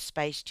enough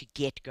space to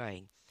get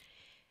going.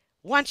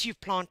 Once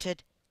you've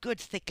planted, good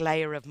thick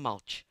layer of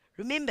mulch.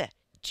 Remember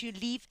to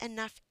leave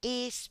enough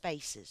air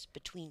spaces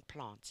between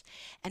plants.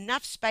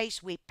 Enough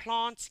space where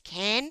plants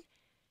can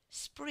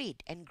spread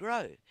and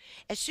grow.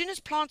 As soon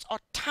as plants are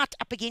tight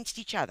up against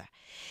each other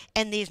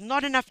and there's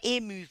not enough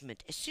air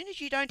movement, as soon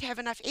as you don't have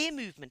enough air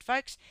movement,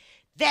 folks,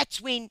 that's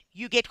when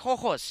you get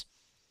hohos.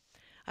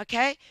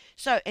 Okay,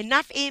 so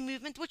enough air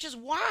movement, which is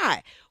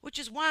why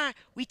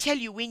we tell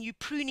you when you're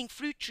pruning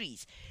fruit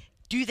trees,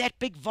 do that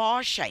big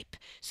vase shape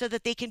so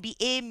that there can be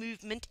air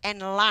movement and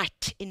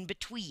light in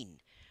between.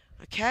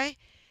 Okay?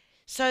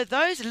 So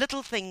those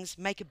little things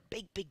make a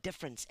big, big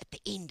difference at the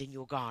end in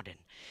your garden.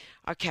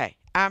 Okay.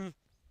 And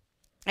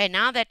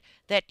now that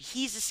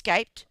he's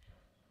escaped,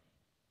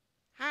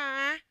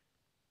 huh?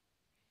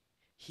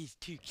 He's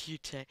too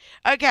cute. Eh?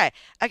 Okay.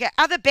 Okay.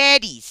 Other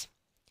baddies.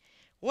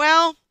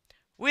 Well,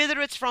 whether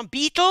it's from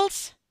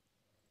beetles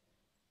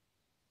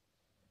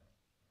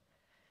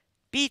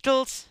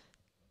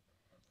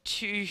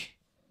to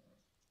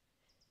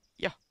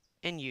yeah,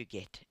 and you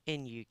get,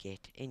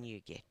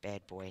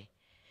 bad boy.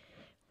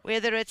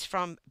 Whether it's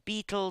from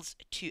beetles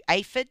to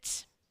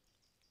aphids.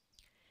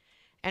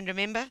 And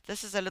remember,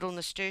 this is a little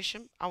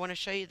nasturtium. I want to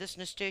show you this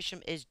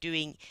nasturtium is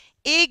doing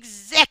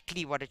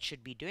exactly what it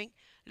should be doing.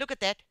 Look at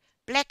that.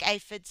 Black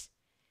aphids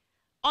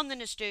on the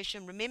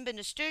nasturtium. Remember,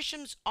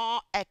 nasturtiums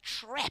are a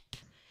trap.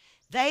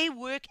 They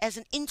work as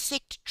an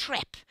insect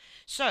trap.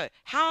 So,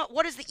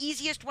 what is the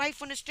easiest way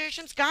for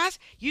nasturtiums, guys?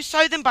 You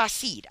sow them by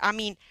seed. I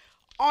mean,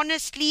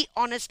 honestly,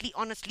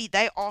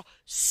 they are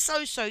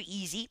so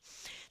easy.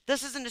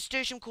 This is a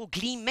nasturtium called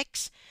Gleam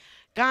Mix.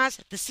 Guys,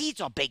 the seeds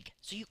are big,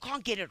 so you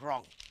can't get it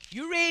wrong.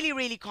 You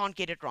really can't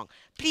get it wrong.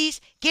 Please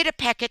get a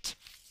packet.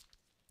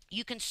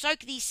 You can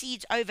soak these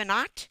seeds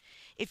overnight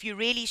if you're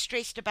really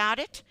stressed about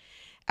it.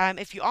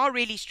 If you are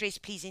really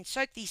stressed, please then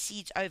soak these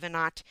seeds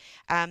overnight.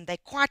 They're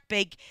quite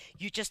big.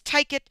 You just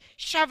take it,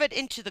 shove it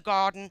into the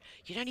garden.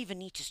 You don't even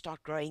need to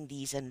start growing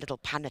these in little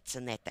punnets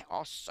and that. They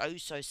are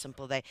so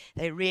simple.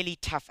 They're really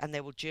tough and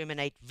they will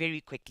germinate very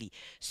quickly.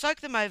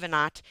 Soak them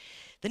overnight.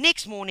 The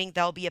next morning,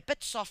 they'll be a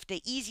bit softer,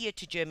 easier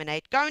to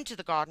germinate. Go into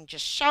the garden,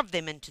 just shove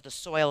them into the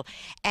soil,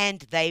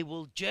 and they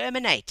will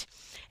germinate.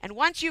 And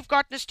once you've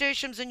got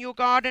nasturtiums in your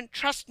garden,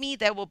 trust me,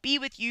 they will be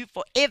with you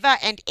forever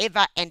and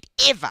ever and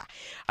ever.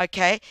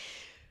 Okay?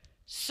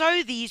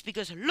 Sow these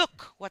because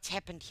look what's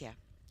happened here.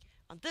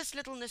 On this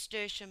little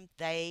nasturtium,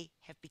 they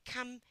have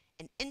become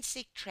an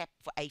insect trap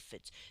for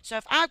aphids. So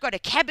if I've got a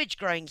cabbage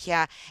growing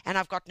here and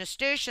I've got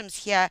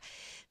nasturtiums here,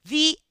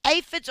 the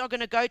aphids are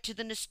going to go to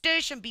the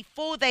nasturtium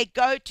before they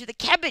go to the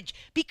cabbage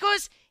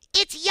because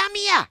it's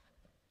yummier.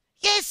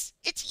 Yes,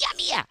 it's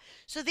yummier.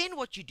 So then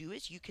what you do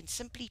is you can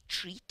simply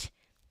treat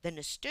the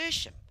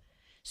nasturtium.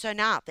 So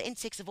now the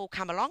insects have all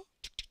come along,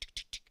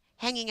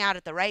 hanging out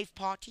at the rave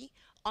party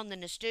on the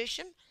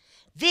nasturtium.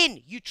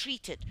 Then you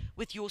treat it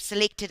with your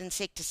selected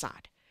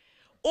insecticide.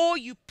 Or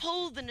you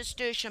pull the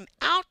nasturtium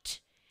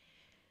out,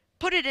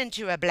 put it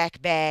into a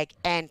black bag,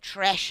 and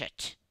trash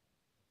it.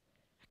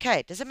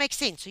 Okay, does it make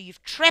sense? So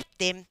you've trapped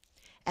them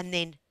and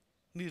then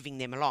moving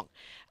them along.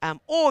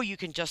 Or you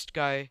can just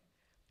go,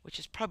 which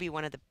is probably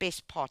one of the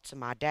best parts of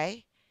my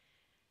day,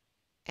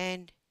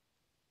 and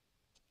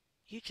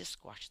you just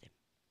squash them.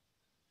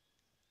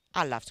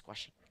 I love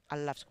squashing. I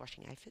love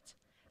squashing aphids.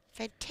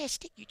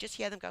 Fantastic. You just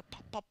hear them go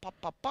pop, pop, pop,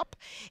 pop, pop.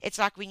 It's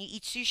like when you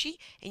eat sushi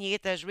and you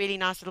get those really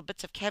nice little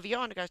bits of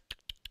caviar and it goes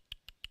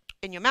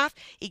in your mouth.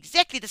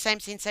 Exactly the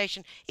same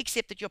sensation,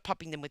 except that you're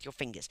popping them with your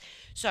fingers.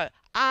 So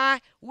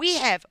we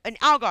have, in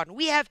our garden,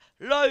 we have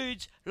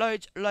loads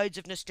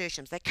of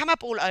nasturtiums. They come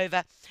up all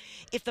over.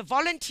 If the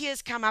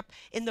volunteers come up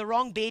in the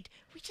wrong bed,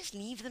 we just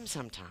leave them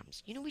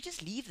sometimes. You know, we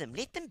just leave them.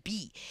 Let them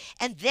be.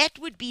 And that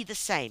would be the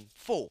same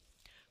for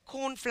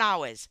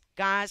cornflowers,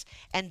 guys,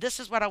 and this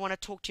is what I want to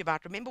talk to you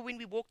about. Remember when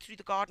we walked through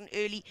the garden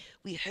early,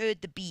 we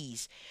heard the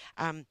bees.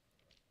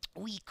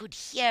 We could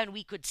hear and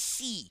we could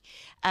see.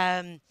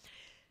 Oh,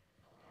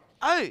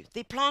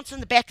 there are plants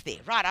in the back there.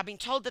 Right, I've been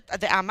told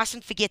that I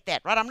mustn't forget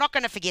that. Right, I'm not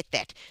going to forget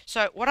that.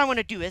 So what I want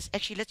to do is,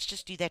 actually, let's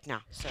just do that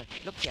now. So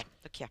look here.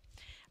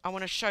 I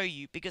want to show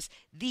you because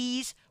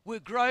these were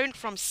grown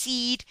from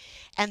seed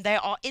and they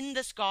are in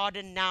this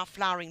garden now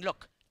flowering.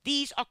 Look,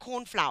 these are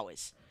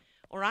cornflowers.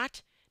 All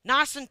right?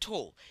 Nice and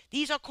tall.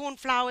 These are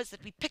cornflowers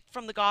that we picked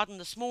from the garden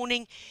this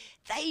morning.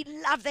 They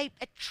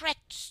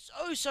attract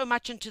so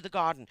much into the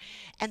garden.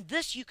 And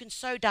this you can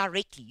sow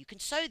directly. You can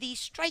sow these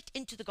straight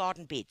into the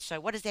garden bed. So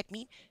what does that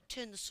mean?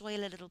 Turn the soil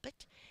a little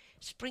bit.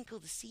 Sprinkle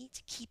the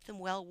seeds. Keep them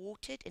well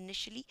watered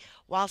initially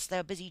whilst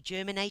they're busy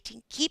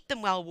germinating. Keep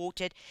them well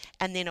watered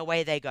and then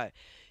away they go.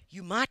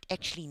 You might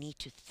actually need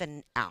to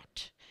thin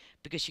out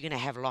because you're going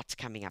to have lots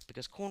coming up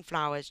because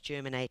cornflowers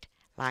germinate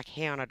like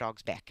hair on a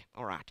dog's back.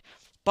 All right.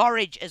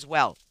 Borage as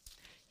well.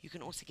 You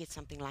can also get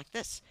something like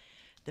this.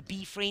 The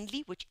Bee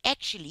Friendly, which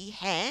actually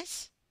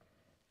has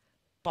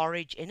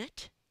borage in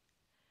it.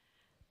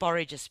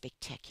 Borage is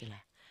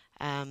spectacular.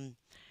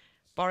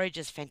 Borage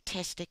is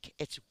fantastic.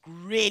 It's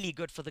really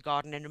good for the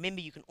garden. And remember,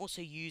 you can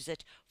also use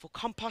it for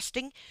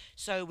composting.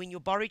 So when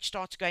your borage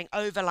starts going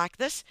over like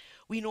this,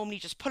 we normally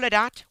just pull it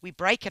out. We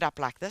break it up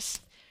like this.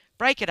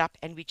 Break it up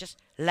and we just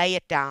lay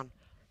it down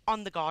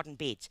on the garden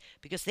beds.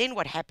 Because then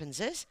what happens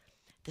is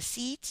the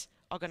seeds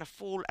are going to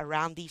fall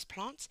around these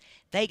plants.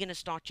 They're going to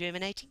start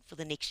germinating for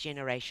the next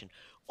generation.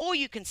 Or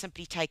you can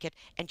simply take it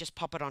and just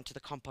pop it onto the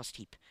compost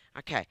heap.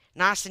 Okay,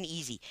 nice and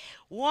easy.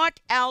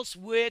 What else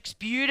works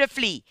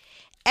beautifully?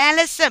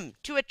 Alyssum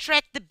to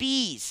attract the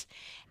bees.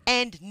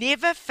 And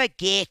never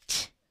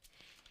forget,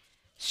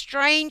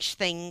 strange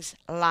things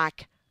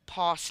like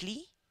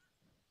parsley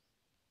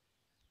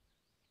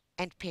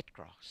and pet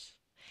grass.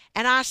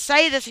 And I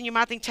say this, and you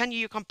might think, Tanya,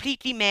 you're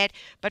completely mad,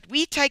 but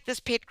we take this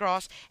pet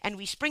grass and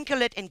we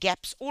sprinkle it in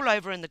gaps all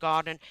over in the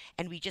garden,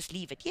 and we just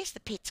leave it. Yes, the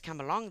pets come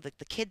along, the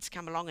kids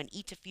come along and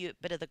eat a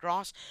bit of the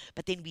grass,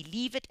 but then we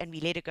leave it and we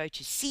let it go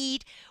to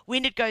seed.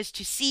 When it goes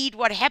to seed,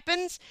 what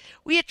happens?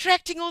 We're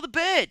attracting all the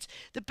birds.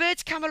 The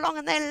birds come along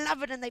and they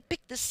love it and they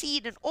pick the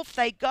seed and off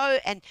they go,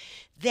 and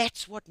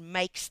that's what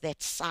makes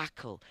that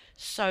cycle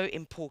so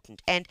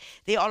important. And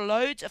there are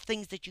loads of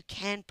things that you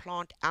can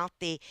plant out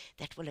there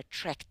that will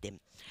attract them.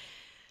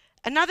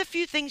 Another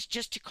few things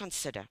just to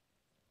consider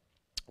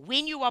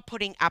when you are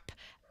putting up,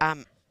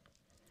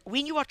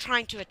 when you are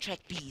trying to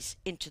attract bees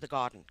into the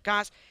garden.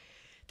 Guys,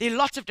 there are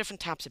lots of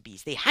different types of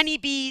bees. There are honey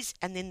bees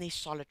and then there's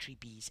solitary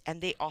bees. And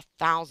there are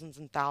thousands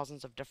and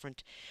thousands of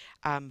different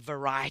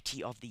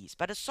variety of these.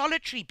 But a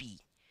solitary bee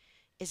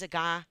is a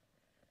guy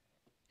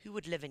who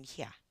would live in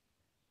here.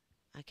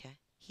 Okay,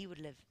 he would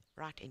live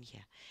right in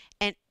here.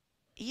 And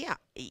yeah,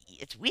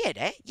 it's weird,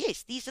 eh?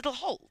 Yes, these little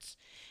holes.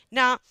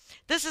 Now,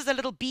 this is a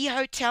little bee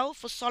hotel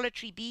for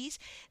solitary bees.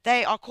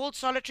 They are called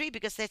solitary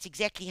because that's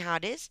exactly how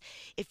it is.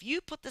 If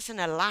you put this in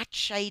a light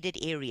shaded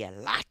area,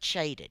 light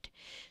shaded,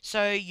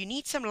 so you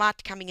need some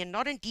light coming in,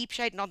 not in deep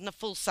shade, not in the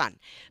full sun,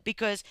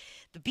 because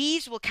the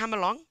bees will come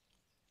along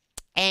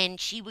and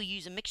she will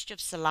use a mixture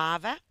of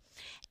saliva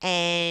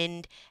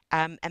and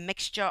a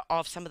mixture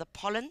of some of the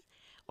pollen,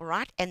 all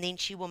right, and then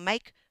she will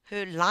make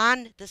her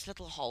line this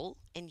little hole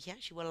in here.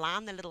 She will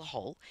line the little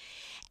hole,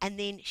 and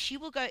then she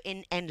will go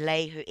in and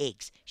lay her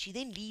eggs. She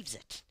then leaves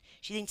it.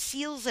 She then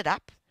seals it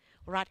up,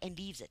 all right, and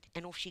leaves it,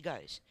 and off she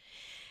goes.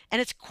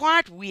 And it's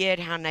quite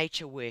weird how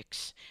nature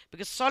works,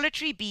 because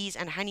solitary bees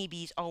and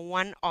honeybees are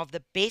one of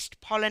the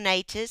best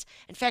pollinators.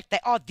 In fact, they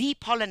are the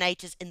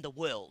pollinators in the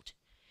world.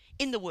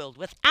 In the world.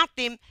 Without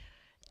them,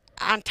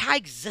 our entire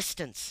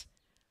existence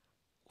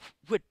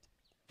would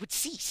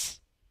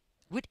cease,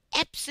 would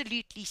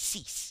absolutely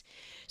cease.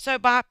 So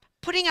by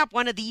putting up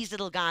one of these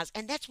little guys,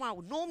 and that's why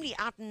normally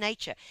out in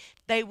nature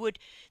they would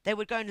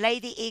go and lay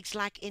their eggs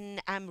like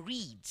in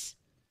reeds,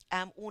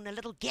 or in a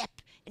little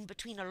gap in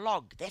between a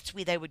log. That's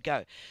where they would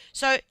go.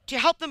 So to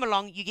help them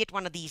along, you get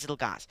one of these little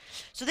guys.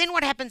 So then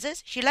what happens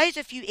is she lays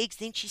a few eggs,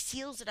 then she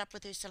seals it up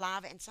with her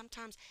saliva and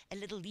sometimes a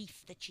little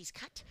leaf that she's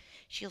cut.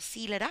 She'll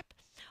seal it up.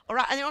 All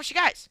right, and then off she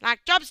goes.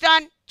 Like, job's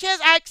done. Cheers,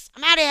 oaks.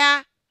 I'm out of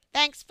here.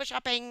 Thanks for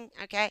shopping.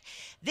 Okay.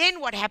 Then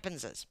what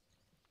happens is,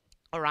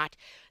 all right,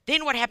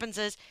 then what happens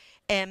is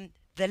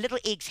the little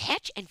eggs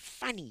hatch, and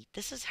funny,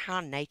 this is how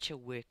nature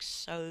works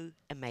so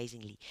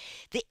amazingly.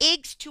 The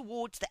eggs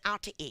towards the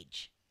outer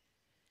edge,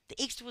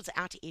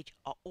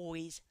 are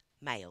always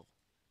male.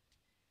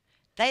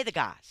 They're the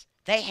guys.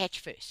 They hatch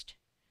first.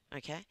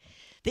 Okay.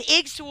 The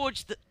eggs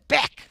towards the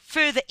back,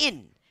 further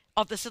in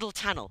of this little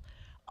tunnel,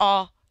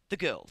 are the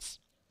girls.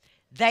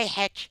 They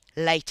hatch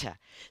later.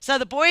 So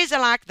the boys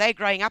are like, they're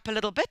growing up a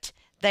little bit.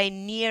 They're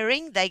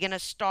nearing. They're going to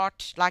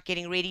start like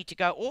getting ready to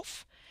go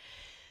off.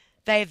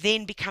 They've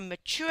then become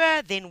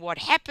mature. Then what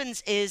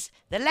happens is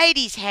the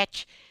ladies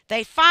hatch.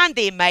 They find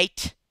their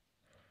mate,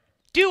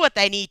 do what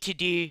they need to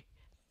do,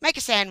 make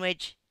a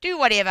sandwich, do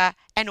whatever,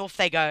 and off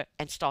they go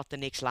and start the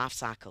next life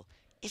cycle.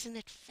 Isn't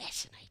it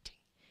fascinating?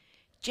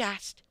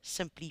 Just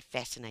simply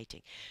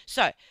fascinating.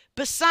 So,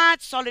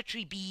 besides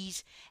solitary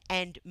bees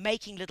and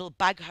making little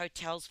bug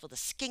hotels for the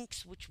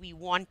skinks, which we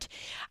want,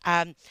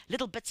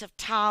 little bits of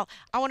tile,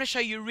 I want to show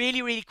you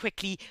really, really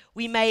quickly.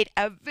 We made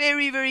a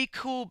very, very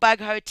cool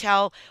bug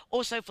hotel,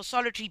 also for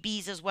solitary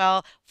bees as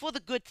well, for the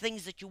good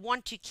things that you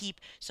want to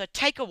keep. So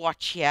take a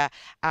watch here,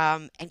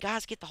 and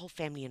guys, get the whole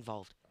family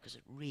involved, because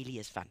it really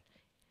is fun.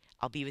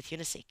 I'll be with you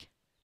in a sec.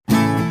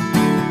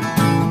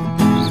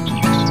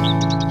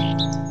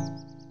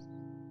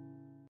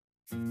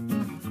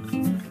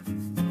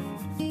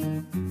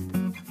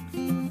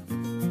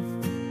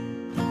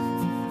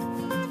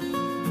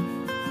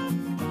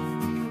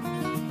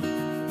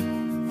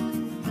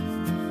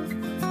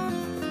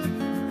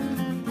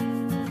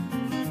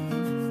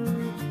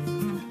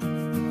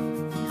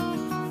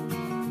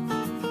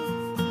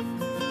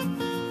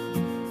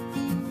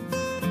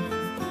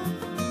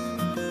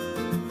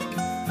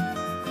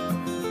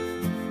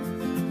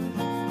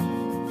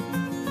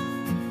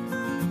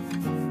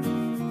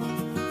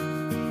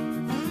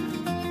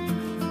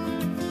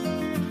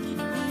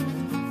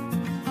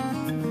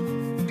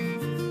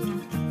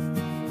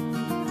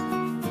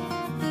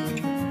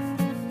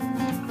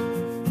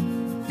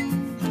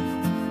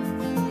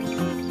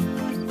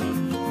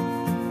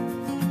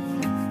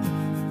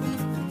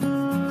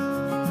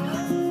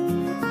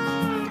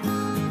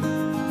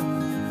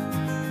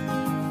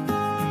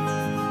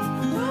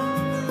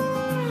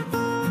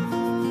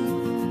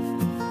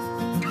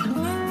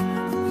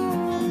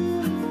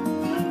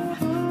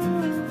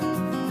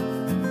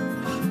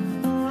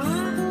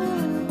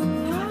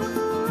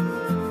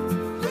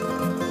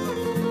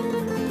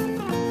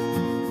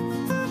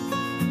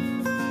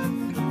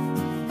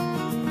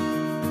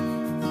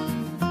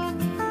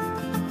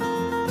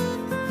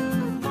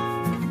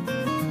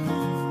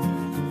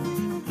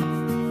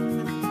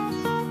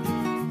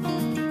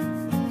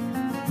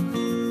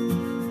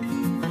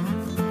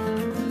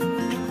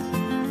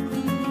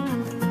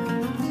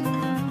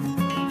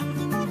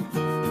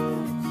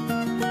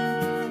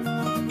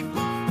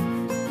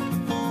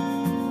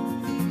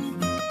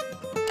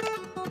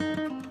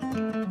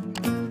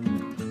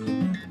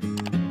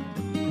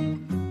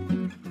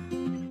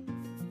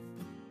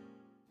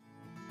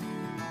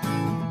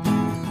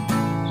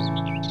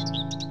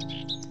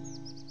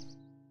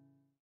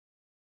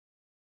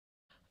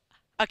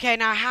 Okay,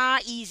 now how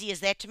easy is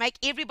that to make?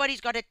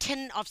 Everybody's got a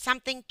tin of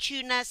something,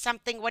 tuna,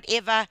 something,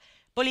 whatever.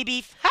 Bully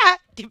beef. Ha!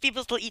 Do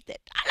people still eat that?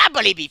 I love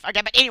bully beef.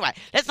 Okay, but anyway,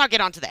 let's not get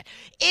onto that.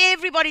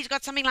 Everybody's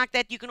got something like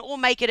that. You can all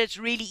make it. It's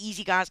really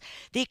easy, guys.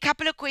 There are a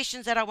couple of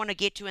questions that I want to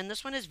get to, and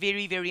this one is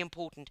very, very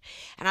important.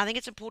 And I think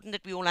it's important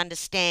that we all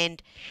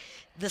understand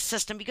the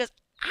system because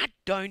I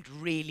don't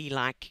really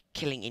like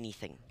killing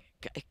anything.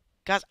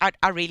 Guys,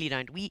 I really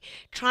don't. We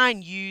try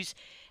and use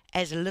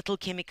as little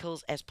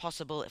chemicals as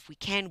possible. If we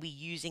can, we're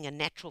using a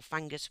natural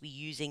fungus, we're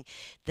using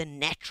the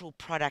natural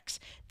products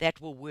that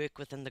will work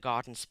within the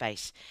garden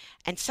space.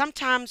 And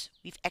sometimes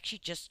we've actually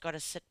just got to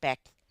sit back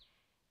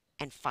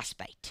and fuss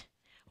bait.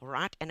 All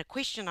right, and a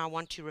question I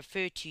want to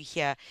refer to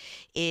here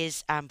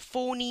is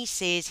Fawny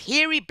says,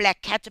 hairy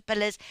black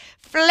caterpillars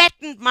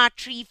flattened my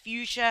tree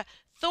fuchsia,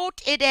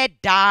 thought it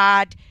had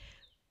died,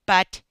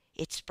 but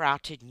it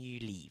sprouted new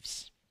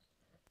leaves.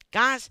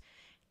 Guys,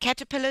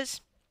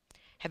 caterpillars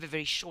have a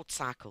very short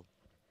cycle.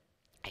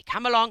 They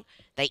come along,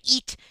 they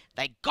eat,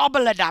 they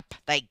gobble it up,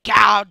 they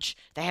gouge,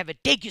 they have a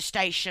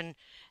degustation,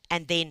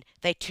 and then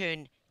they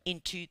turn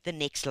into the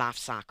next life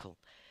cycle.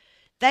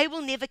 They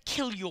will never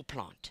kill your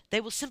plant. They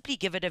will simply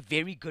give it a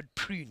very good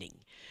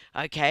pruning.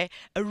 Okay?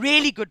 A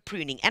really good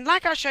pruning. And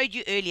like I showed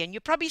you earlier, and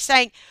you're probably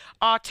saying,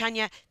 oh,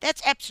 Tanya,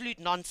 that's absolute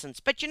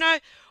nonsense. But you know,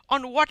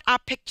 on what I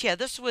picked here,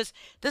 this is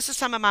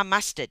some of my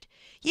mustard.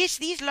 Yes,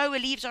 these lower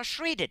leaves are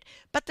shredded,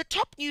 but the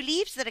top new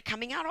leaves that are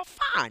coming out are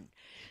fine.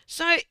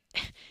 So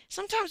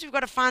sometimes we've got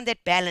to find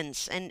that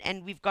balance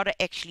and we've got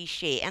to actually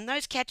share. And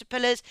those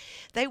caterpillars,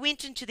 they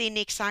went into their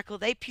next cycle,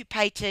 they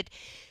pupated,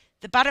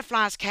 the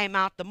butterflies came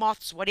out, the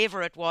moths,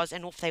 whatever it was,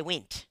 and off they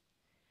went.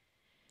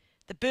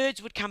 The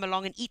birds would come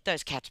along and eat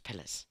those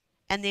caterpillars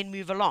and then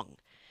move along.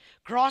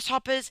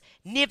 Grasshoppers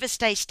never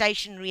stay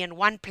stationary in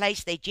one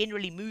place. They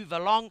generally move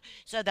along.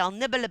 So they'll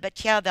nibble a bit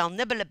here, they'll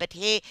nibble a bit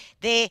here,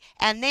 there,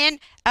 and then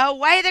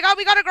away they go.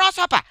 We got a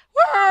grasshopper.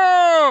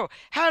 Whoa!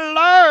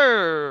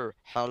 Hello!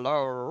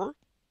 Hello!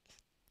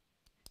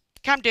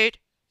 Come, dude.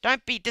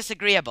 Don't be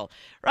disagreeable.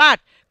 Right.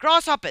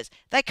 Grasshoppers.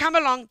 They come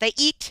along, they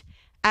eat,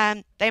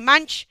 they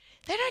munch.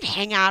 They don't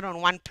hang out on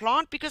one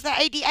plant because they're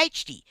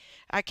ADHD.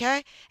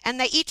 Okay? And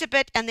they eat a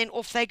bit and then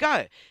off they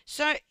go.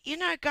 So, you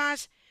know,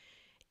 guys,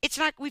 it's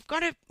like we've got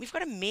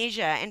to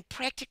measure and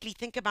practically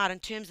think about in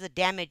terms of the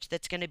damage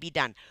that's going to be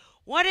done.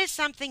 What is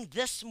something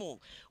this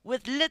small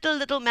with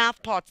little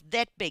mouth parts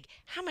that big?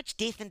 How much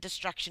death and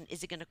destruction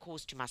is it going to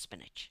cause to my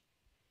spinach?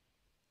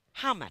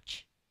 How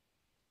much?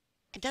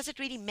 And does it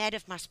really matter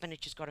if my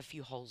spinach has got a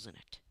few holes in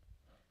it?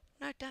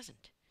 No, it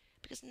doesn't.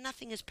 Because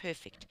nothing is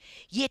perfect.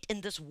 Yet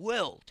in this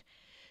world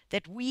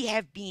that we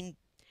have been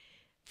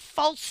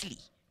falsely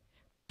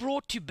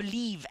brought to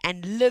believe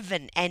and live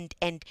in and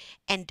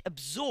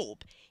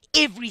absorb,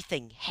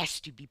 everything has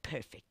to be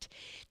perfect.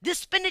 This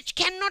spinach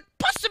cannot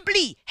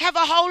possibly have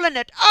a hole in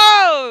it.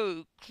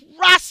 Oh,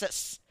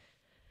 crisis.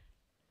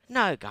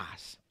 No,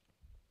 guys.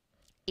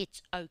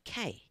 It's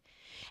okay.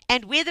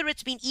 And whether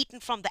it's been eaten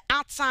from the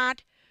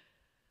outside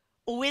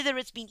or whether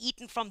it's been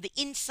eaten from the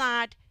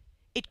inside,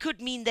 it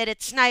could mean that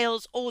it's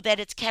snails or that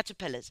it's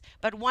caterpillars.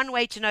 But one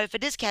way to know if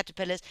it is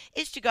caterpillars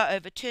is to go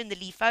over, turn the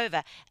leaf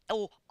over,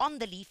 or on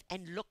the leaf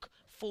and look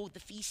for the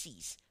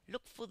feces.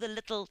 Look for the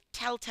little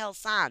telltale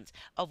signs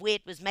of where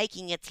it was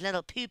making its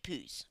little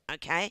poo-poos,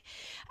 okay?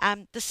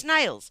 The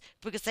snails,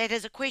 because that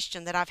is a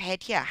question that I've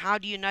had here. How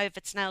do you know if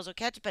it's snails or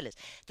caterpillars?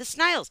 The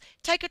snails,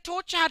 take a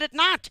torch out at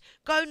night.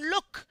 Go and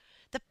look.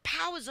 The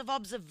powers of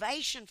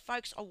observation,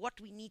 folks, are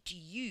what we need to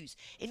use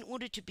in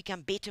order to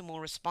become better, more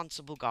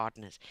responsible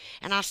gardeners.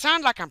 And I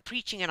sound like I'm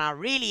preaching, and I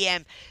really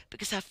am,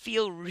 because I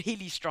feel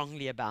really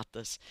strongly about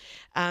this.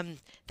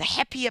 The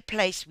happier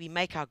place we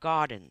make our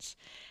gardens,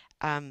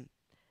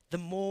 the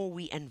more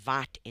we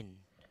invite in.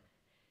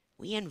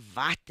 We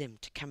invite them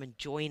to come and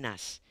join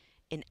us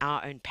in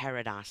our own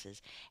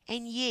paradises.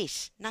 And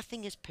yes,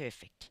 nothing is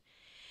perfect.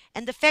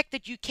 And the fact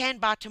that you can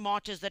buy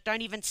tomatoes that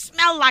don't even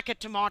smell like a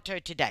tomato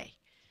today,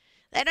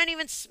 they don't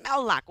even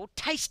smell like or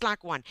taste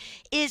like one,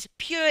 is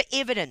pure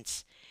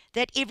evidence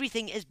that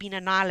everything has been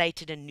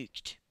annihilated and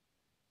nuked.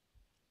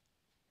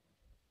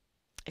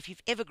 If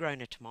you've ever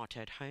grown a tomato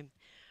at home,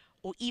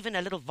 or even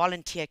a little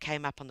volunteer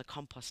came up on the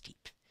compost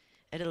heap,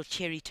 a little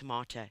cherry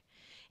tomato,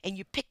 and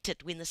you picked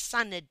it when the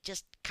sun had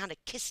just kind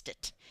of kissed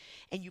it,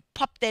 and you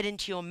popped that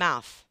into your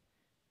mouth,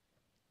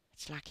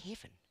 it's like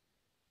heaven.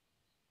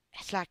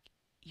 It's like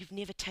you've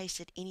never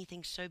tasted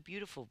anything so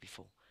beautiful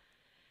before.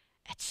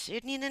 It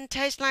certainly didn't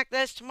taste like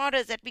those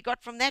tomatoes that we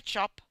got from that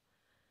shop.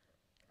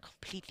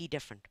 Completely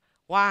different.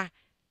 Why?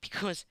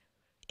 Because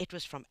it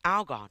was from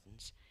our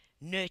gardens,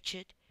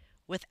 nurtured,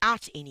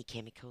 without any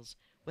chemicals,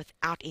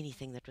 without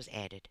anything that was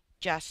added.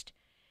 Just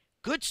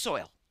good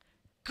soil,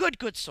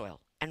 good soil,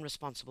 and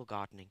responsible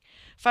gardening.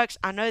 Folks,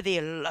 I know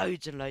there are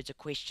loads and loads of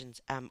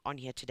questions on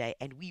here today,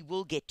 and we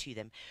will get to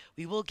them.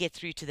 We will get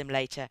through to them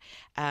later.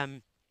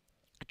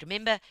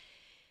 Remember,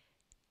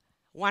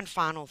 one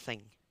final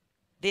thing.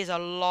 There's a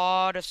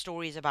lot of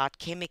stories about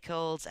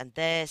chemicals and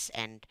this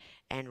and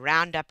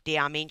Roundup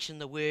there. I mentioned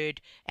the word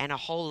and a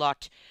whole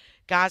lot.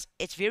 Guys,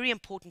 it's very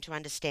important to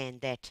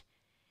understand that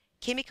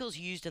chemicals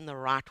used in the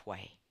right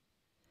way,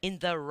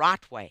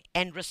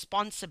 and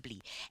responsibly,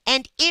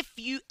 and if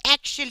you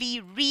actually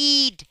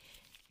read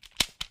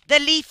the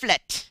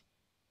leaflet,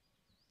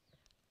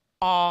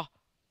 are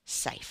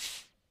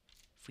safe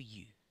for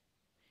you.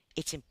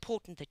 It's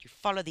important that you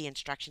follow the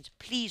instructions.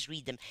 Please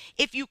read them.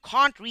 If you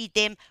can't read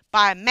them,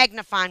 buy a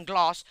magnifying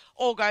glass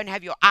or go and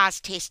have your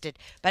eyes tested.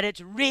 But it's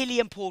really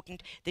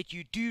important that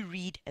you do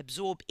read,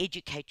 absorb,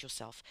 educate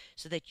yourself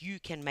so that you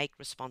can make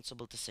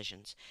responsible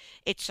decisions.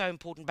 It's so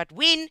important. But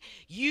when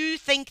you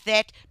think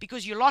that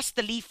because you lost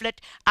the leaflet,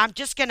 I'm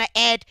just going to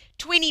add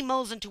 20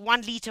 mils into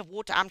 1 liter of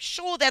water, I'm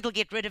sure that'll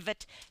get rid of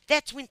it,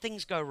 that's when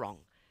things go wrong.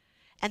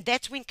 And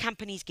that's when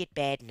companies get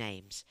bad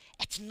names.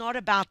 It's not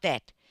about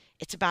that.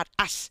 It's about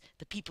us,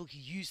 the people who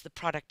use the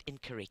product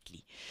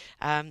incorrectly.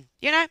 If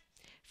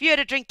you had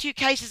to drink 2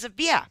 cases of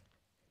beer,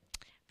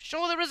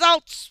 sure the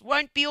results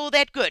won't be all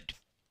that good.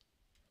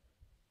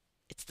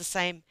 It's the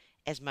same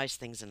as most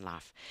things in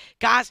life.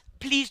 Guys,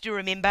 please do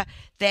remember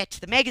that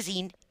the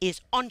magazine is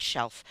on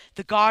shelf,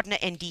 The Gardener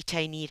and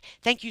Detainee.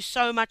 Thank you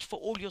so much for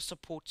all your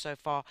support so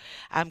far.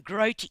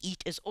 Grow to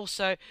Eat is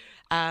also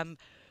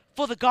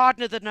for The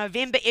Gardener, the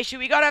November issue.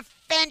 We got a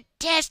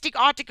fantastic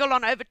article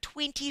on over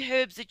 20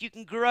 herbs that you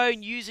can grow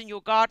and use in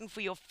your garden for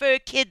your fur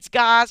kids,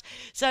 guys.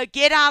 So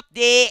get out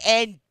there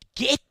and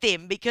get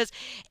them, because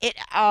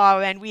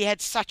and we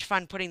had such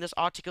fun putting this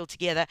article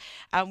together.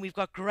 We've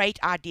got great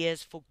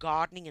ideas for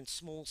gardening in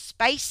small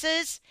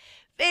spaces.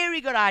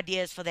 Very good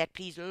ideas for that,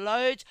 please.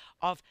 Loads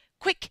of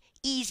quick,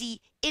 easy,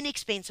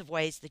 inexpensive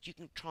ways that you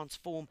can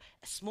transform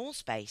a small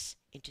space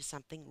into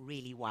something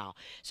really wow.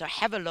 So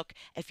have a look.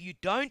 If you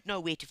don't know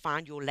where to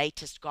find your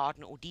latest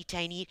gardener or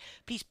detainee,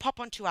 please pop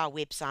onto our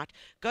website,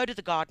 go to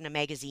the Gardener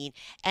magazine,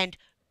 and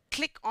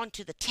click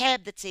onto the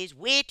tab that says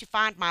where to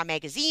find my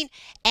magazine,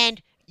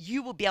 and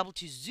you will be able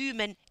to zoom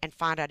in and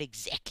find out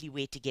exactly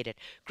where to get it.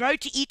 Grow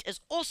to Eat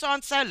is also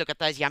on sale. Look at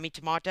those yummy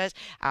tomatoes.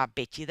 I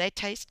bet you they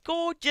taste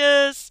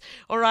gorgeous.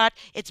 All right.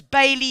 It's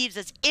bay leaves.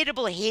 It's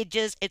edible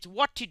hedges. It's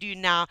what to do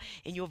now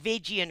in your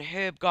veggie and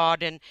herb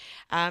garden.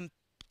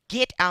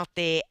 Get out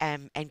there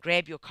and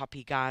grab your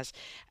copy, guys.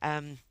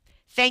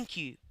 Thank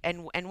you,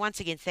 and once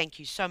again, thank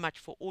you so much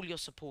for all your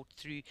support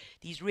through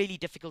these really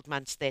difficult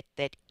months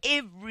that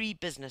every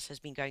business has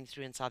been going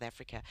through in South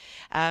Africa.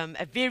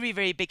 A very,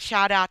 very big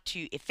shout out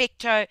to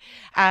Effecto.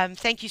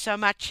 Thank you so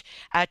much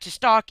to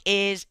Stark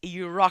Airs.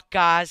 You rock,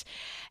 guys.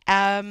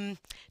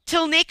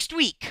 Till next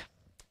week,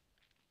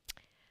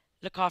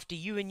 look after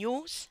you and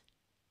yours.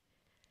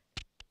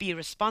 Be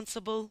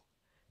responsible.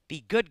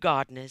 Be good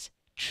gardeners.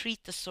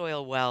 Treat the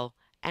soil well,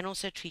 and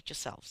also treat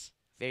yourselves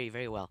very,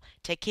 very well.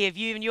 Take care of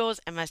you and yours,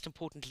 and most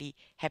importantly,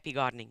 happy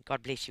gardening.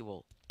 God bless you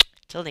all.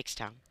 Till next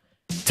time.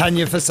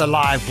 Tanya Visser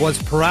Live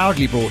was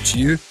proudly brought to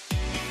you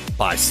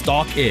by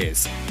Stark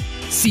Airs,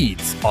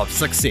 Seeds of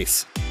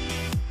Success.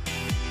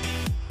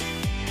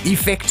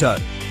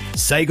 Effecto,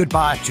 say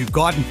goodbye to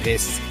garden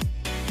pests.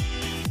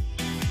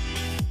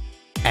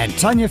 And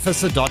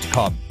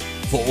TanyaVisser.com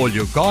for all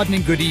your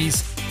gardening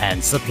goodies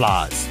and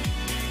supplies.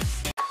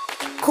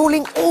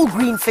 Calling all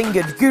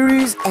green-fingered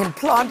gurus and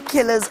plant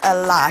killers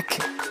alike.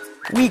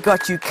 We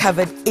got you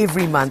covered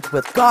every month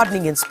with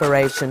gardening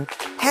inspiration,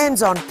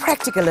 hands-on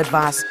practical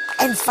advice,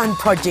 and fun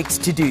projects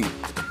to do.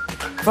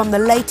 From the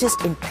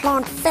latest in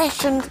plant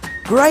fashion,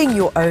 growing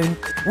your own,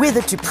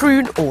 whether to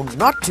prune or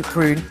not to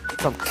prune,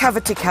 from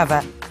cover to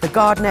cover, the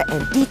Gardener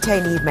and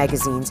Detainee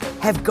magazines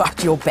have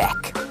got your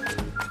back.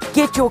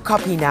 Get your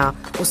copy now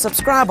or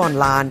subscribe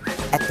online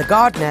at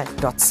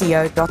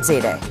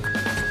thegardener.co.za.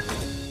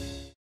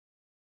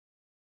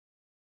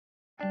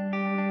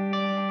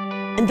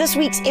 In this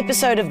week's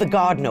episode of The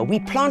Gardener, we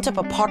plant up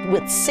a pot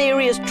with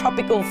serious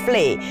tropical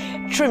flair,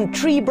 trim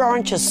tree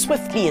branches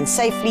swiftly and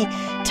safely,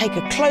 take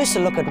a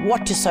closer look at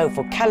what to sow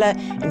for colour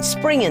in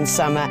spring and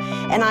summer,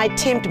 and I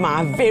attempt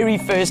my very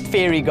first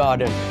fairy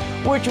garden,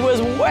 which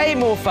was way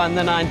more fun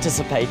than I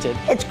anticipated.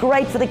 It's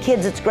great for the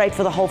kids, it's great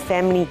for the whole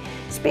family,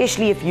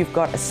 especially if you've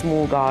got a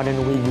small garden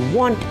where you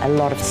want a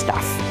lot of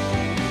stuff.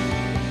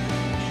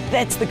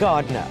 That's The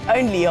Gardener,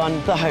 only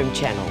on the Home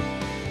Channel.